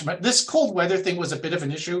become much. This cold weather thing was a bit of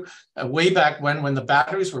an issue way back when the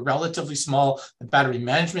batteries were relatively small. The battery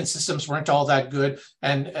management systems weren't all that good.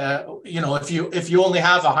 And if you only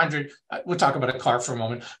have 100, we'll talk about a car for a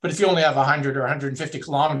moment. But if you only have 100 or 150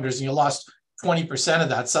 kilometers and you lost 20% of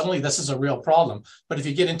that, suddenly this is a real problem. But if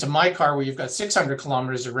you get into my car where you've got 600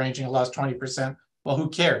 kilometers of range and you lost 20%, well, who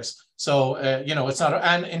cares? So it's not.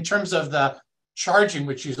 And in terms of the charging,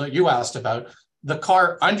 which you asked about, the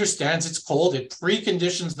car understands it's cold. It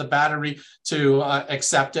preconditions the battery to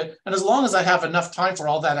accept it. And as long as I have enough time for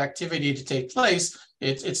all that activity to take place,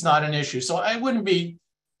 it's not an issue. So I wouldn't be,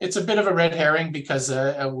 it's a bit of a red herring, because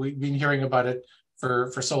we've been hearing about it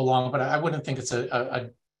for so long, but I wouldn't think it's a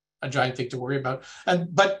giant thing to worry about.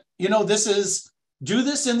 But do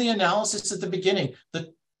this in the analysis at the beginning.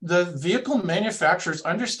 The vehicle manufacturers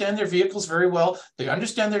understand their vehicles very well. They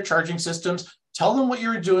understand their charging systems. Tell them what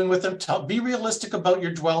you're doing with them. Be realistic about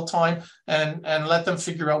your dwell time, and let them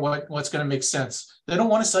figure out what's going to make sense. They don't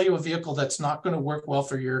want to sell you a vehicle that's not going to work well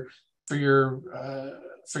for your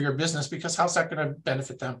business, because how's that going to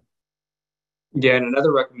benefit them? Yeah, and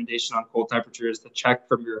another recommendation on cold temperature is to check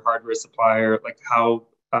from your hardware supplier, like how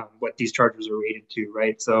what these chargers are rated to,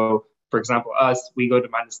 right? So, for example, we go to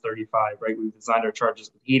 -35, right? We've designed our chargers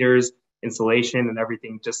with heaters, insulation, and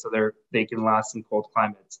everything just so they can last in cold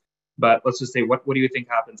climates. But let's just say, what do you think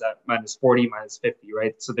happens at -40, -50,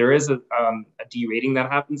 right? So there is a derating that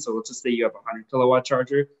happens. So let's just say you have a 100 kilowatt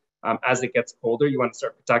charger. As it gets colder, you want to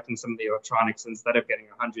start protecting some of the electronics. Instead of getting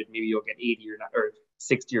 100, maybe you'll get 80 or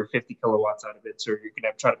 60 or 50 kilowatts out of it. So you're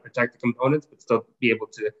going to try to protect the components, but still be able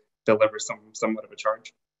to deliver somewhat of a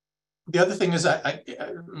charge. The other thing is,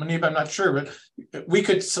 Moneeb, I'm not sure, but we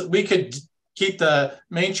could keep the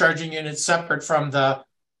main charging units separate from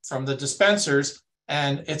the dispensers.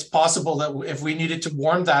 And it's possible that if we needed to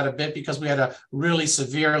warm that a bit because we had a really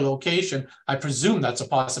severe location, I presume that's a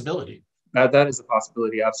possibility. That is a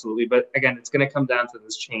possibility, absolutely. But again, it's going to come down to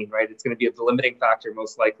this chain, right? It's going to be the limiting factor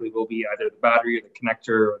most likely will be either the battery or the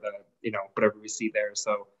connector or the, whatever we see there.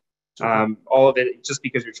 So all of it, just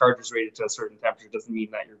because your charger is rated to a certain temperature doesn't mean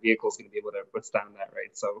that your vehicle is going to be able to withstand that,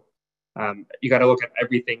 right? So you got to look at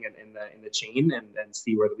everything in the chain and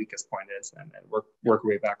see where the weakest point is and work your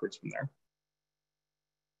way backwards from there.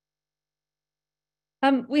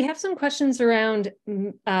 We have some questions around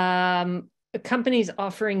companies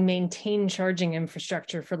offering maintained charging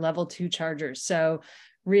infrastructure for level 2 chargers. So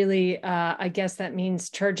really, I guess that means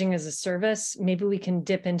charging as a service. Maybe we can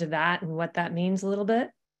dip into that and what that means a little bit,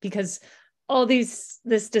 because all this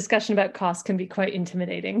discussion about cost can be quite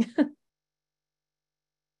intimidating.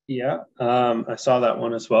 Yeah, I saw that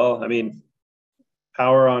one as well. I mean,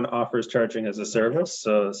 PowerON offers charging as a service,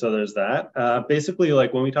 so there's that. Basically,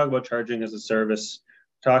 like when we talk about charging as a service,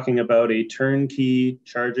 talking about a turnkey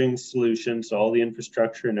charging solution, so all the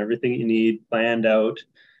infrastructure and everything you need planned out,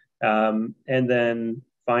 and then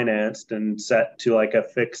financed and set to like a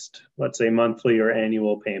fixed, let's say monthly or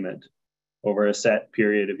annual payment over a set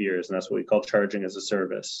period of years. And that's what we call charging as a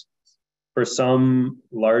service. For some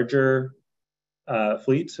larger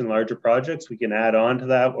fleets and larger projects, we can add on to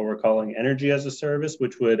that what we're calling energy as a service,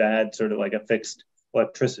 which would add sort of like a fixed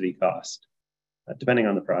electricity cost, depending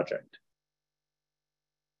on the project.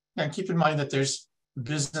 And keep in mind that there's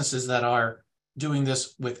businesses that are doing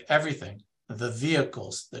this with everything: the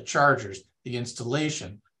vehicles, the chargers, the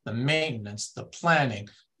installation, the maintenance, the planning,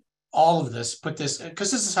 all of this, because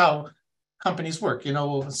this is how companies work.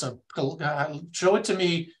 So show it to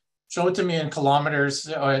me in kilometers,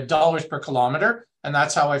 dollars per kilometer, and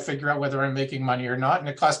that's how I figure out whether I'm making money or not. And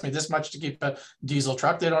it costs me this much to keep a diesel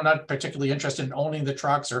truck. They're not particularly interested in owning the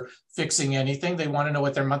trucks or fixing anything. They want to know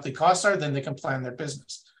what their monthly costs are, then they can plan their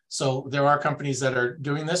business. So there are companies that are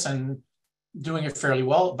doing this and doing it fairly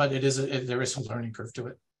well, but there is a learning curve to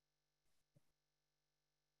it.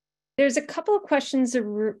 There's a couple of questions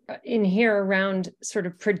in here around sort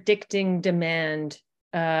of predicting demand.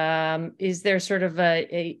 Is there sort of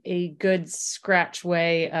a good scratch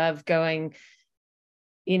way of going,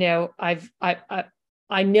 I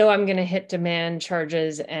know I'm going to hit demand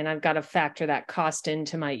charges and I've got to factor that cost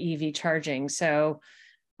into my EV charging. So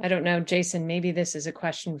I don't know, Jason, maybe this is a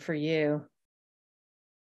question for you.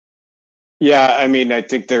 Yeah, I mean, I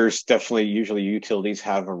think there's definitely, usually utilities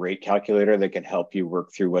have a rate calculator that can help you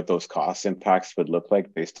work through what those cost impacts would look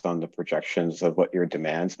like based on the projections of what your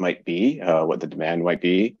demands might be, what the demand might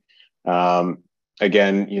be. Again,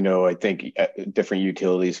 I think different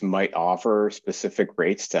utilities might offer specific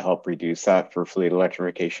rates to help reduce that for fleet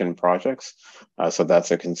electrification projects. So that's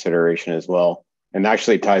a consideration as well. And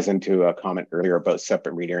actually ties into a comment earlier about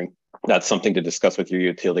separate metering. That's something to discuss with your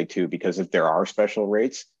utility too, because if there are special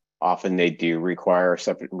rates, often they do require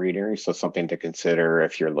separate metering. So something to consider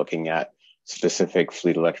if you're looking at specific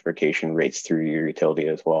fleet electrification rates through your utility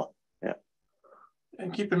as well. Yeah.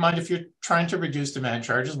 And keep in mind, if you're trying to reduce demand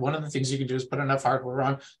charges, one of the things you can do is put enough hardware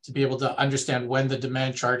on to be able to understand when the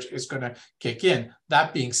demand charge is going to kick in.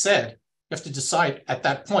 That being said, you have to decide at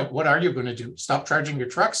that point, what are you going to do? Stop charging your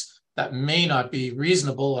trucks? That may not be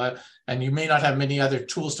reasonable, and you may not have many other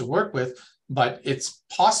tools to work with, but it's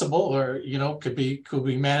possible, or could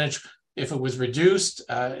we manage if it was reduced?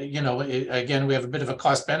 Again, we have a bit of a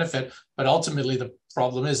cost benefit, but ultimately the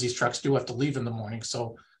problem is these trucks do have to leave in the morning.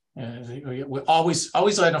 So we always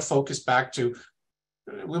want to focus back to,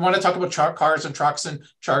 we want to talk about cars and trucks and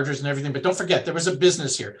chargers and everything, but don't forget there was a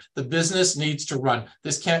business here. The business needs to run.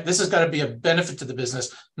 This has got to be a benefit to the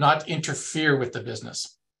business, not interfere with the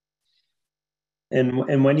business.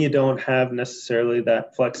 And when you don't have necessarily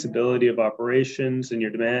that flexibility of operations and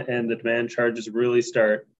your demand and the demand charges really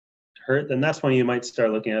start to hurt, then that's when you might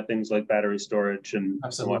start looking at things like battery storage and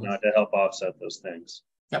whatnot to help offset those things.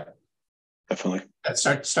 Yep. Definitely. That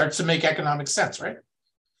starts to make economic sense, right?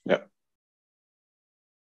 Yep.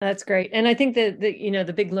 That's great. And I think that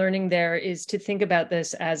the big learning there is to think about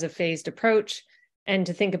this as a phased approach and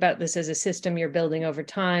to think about this as a system you're building over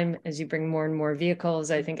time as you bring more and more vehicles.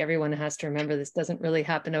 I think everyone has to remember this doesn't really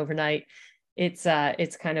happen overnight. It's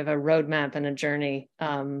kind of a roadmap and a journey.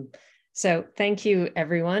 So thank you,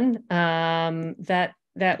 everyone. That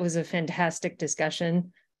was a fantastic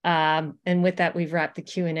discussion. And with that, we've wrapped the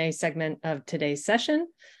Q&A segment of today's session.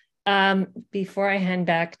 Before I hand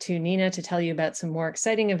back to Nina to tell you about some more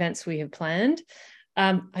exciting events we have planned,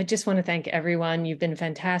 I just want to thank everyone. You've been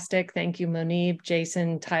fantastic. Thank you, Moneeb,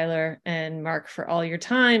 Jason, Tyler, and Mark for all your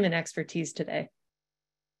time and expertise today.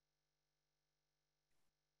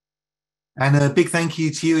 And a big thank you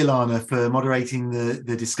to you, Ilana, for moderating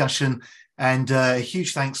the discussion. And a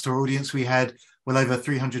huge thanks to our audience. We had well over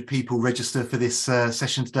 300 people register for this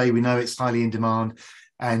session today. We know it's highly in demand.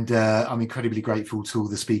 And I'm incredibly grateful to all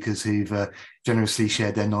the speakers who've generously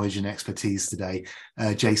shared their knowledge and expertise today.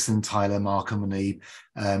 Jason, Tyler, Mark, and Moneeb,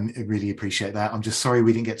 I really appreciate that. I'm just sorry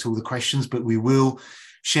we didn't get to all the questions, but we will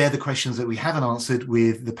share the questions that we haven't answered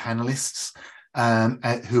with the panelists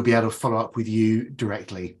who'll be able to follow up with you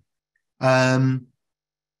directly.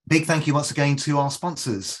 Big thank you once again to our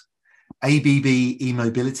sponsors, ABB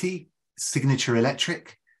E-Mobility, Signature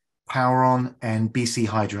Electric, PowerON, and BC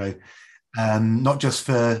Hydro. Not just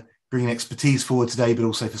for bringing expertise forward today, but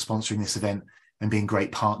also for sponsoring this event and being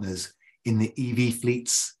great partners in the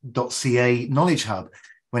evfleets.ca Knowledge Hub.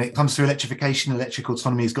 When it comes to electrification, electric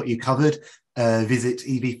autonomy has got you covered. Visit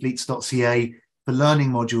evfleets.ca for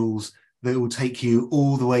learning modules that will take you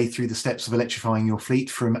all the way through the steps of electrifying your fleet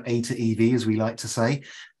from A to EV, as we like to say,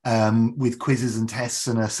 with quizzes and tests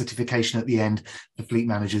and a certification at the end for fleet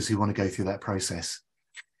managers who want to go through that process.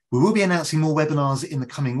 We will be announcing more webinars in the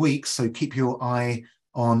coming weeks, so keep your eye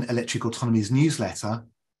on Electric Autonomy's newsletter.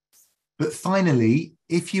 But finally,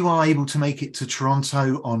 if you are able to make it to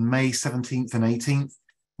Toronto on May 17th and 18th,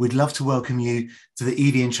 we'd love to welcome you to the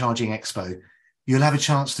EV and Charging Expo. You'll have a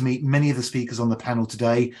chance to meet many of the speakers on the panel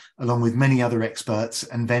today, along with many other experts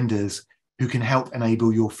and vendors who can help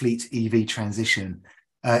enable your fleet EV transition.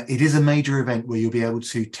 It is a major event where you'll be able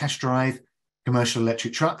to test drive commercial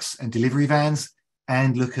electric trucks and delivery vans,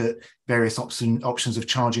 and look at various options of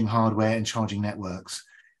charging hardware and charging networks.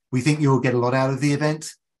 We think you'll get a lot out of the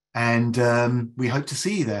event, and we hope to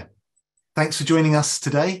see you there. Thanks for joining us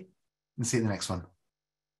today, and see you at the next one.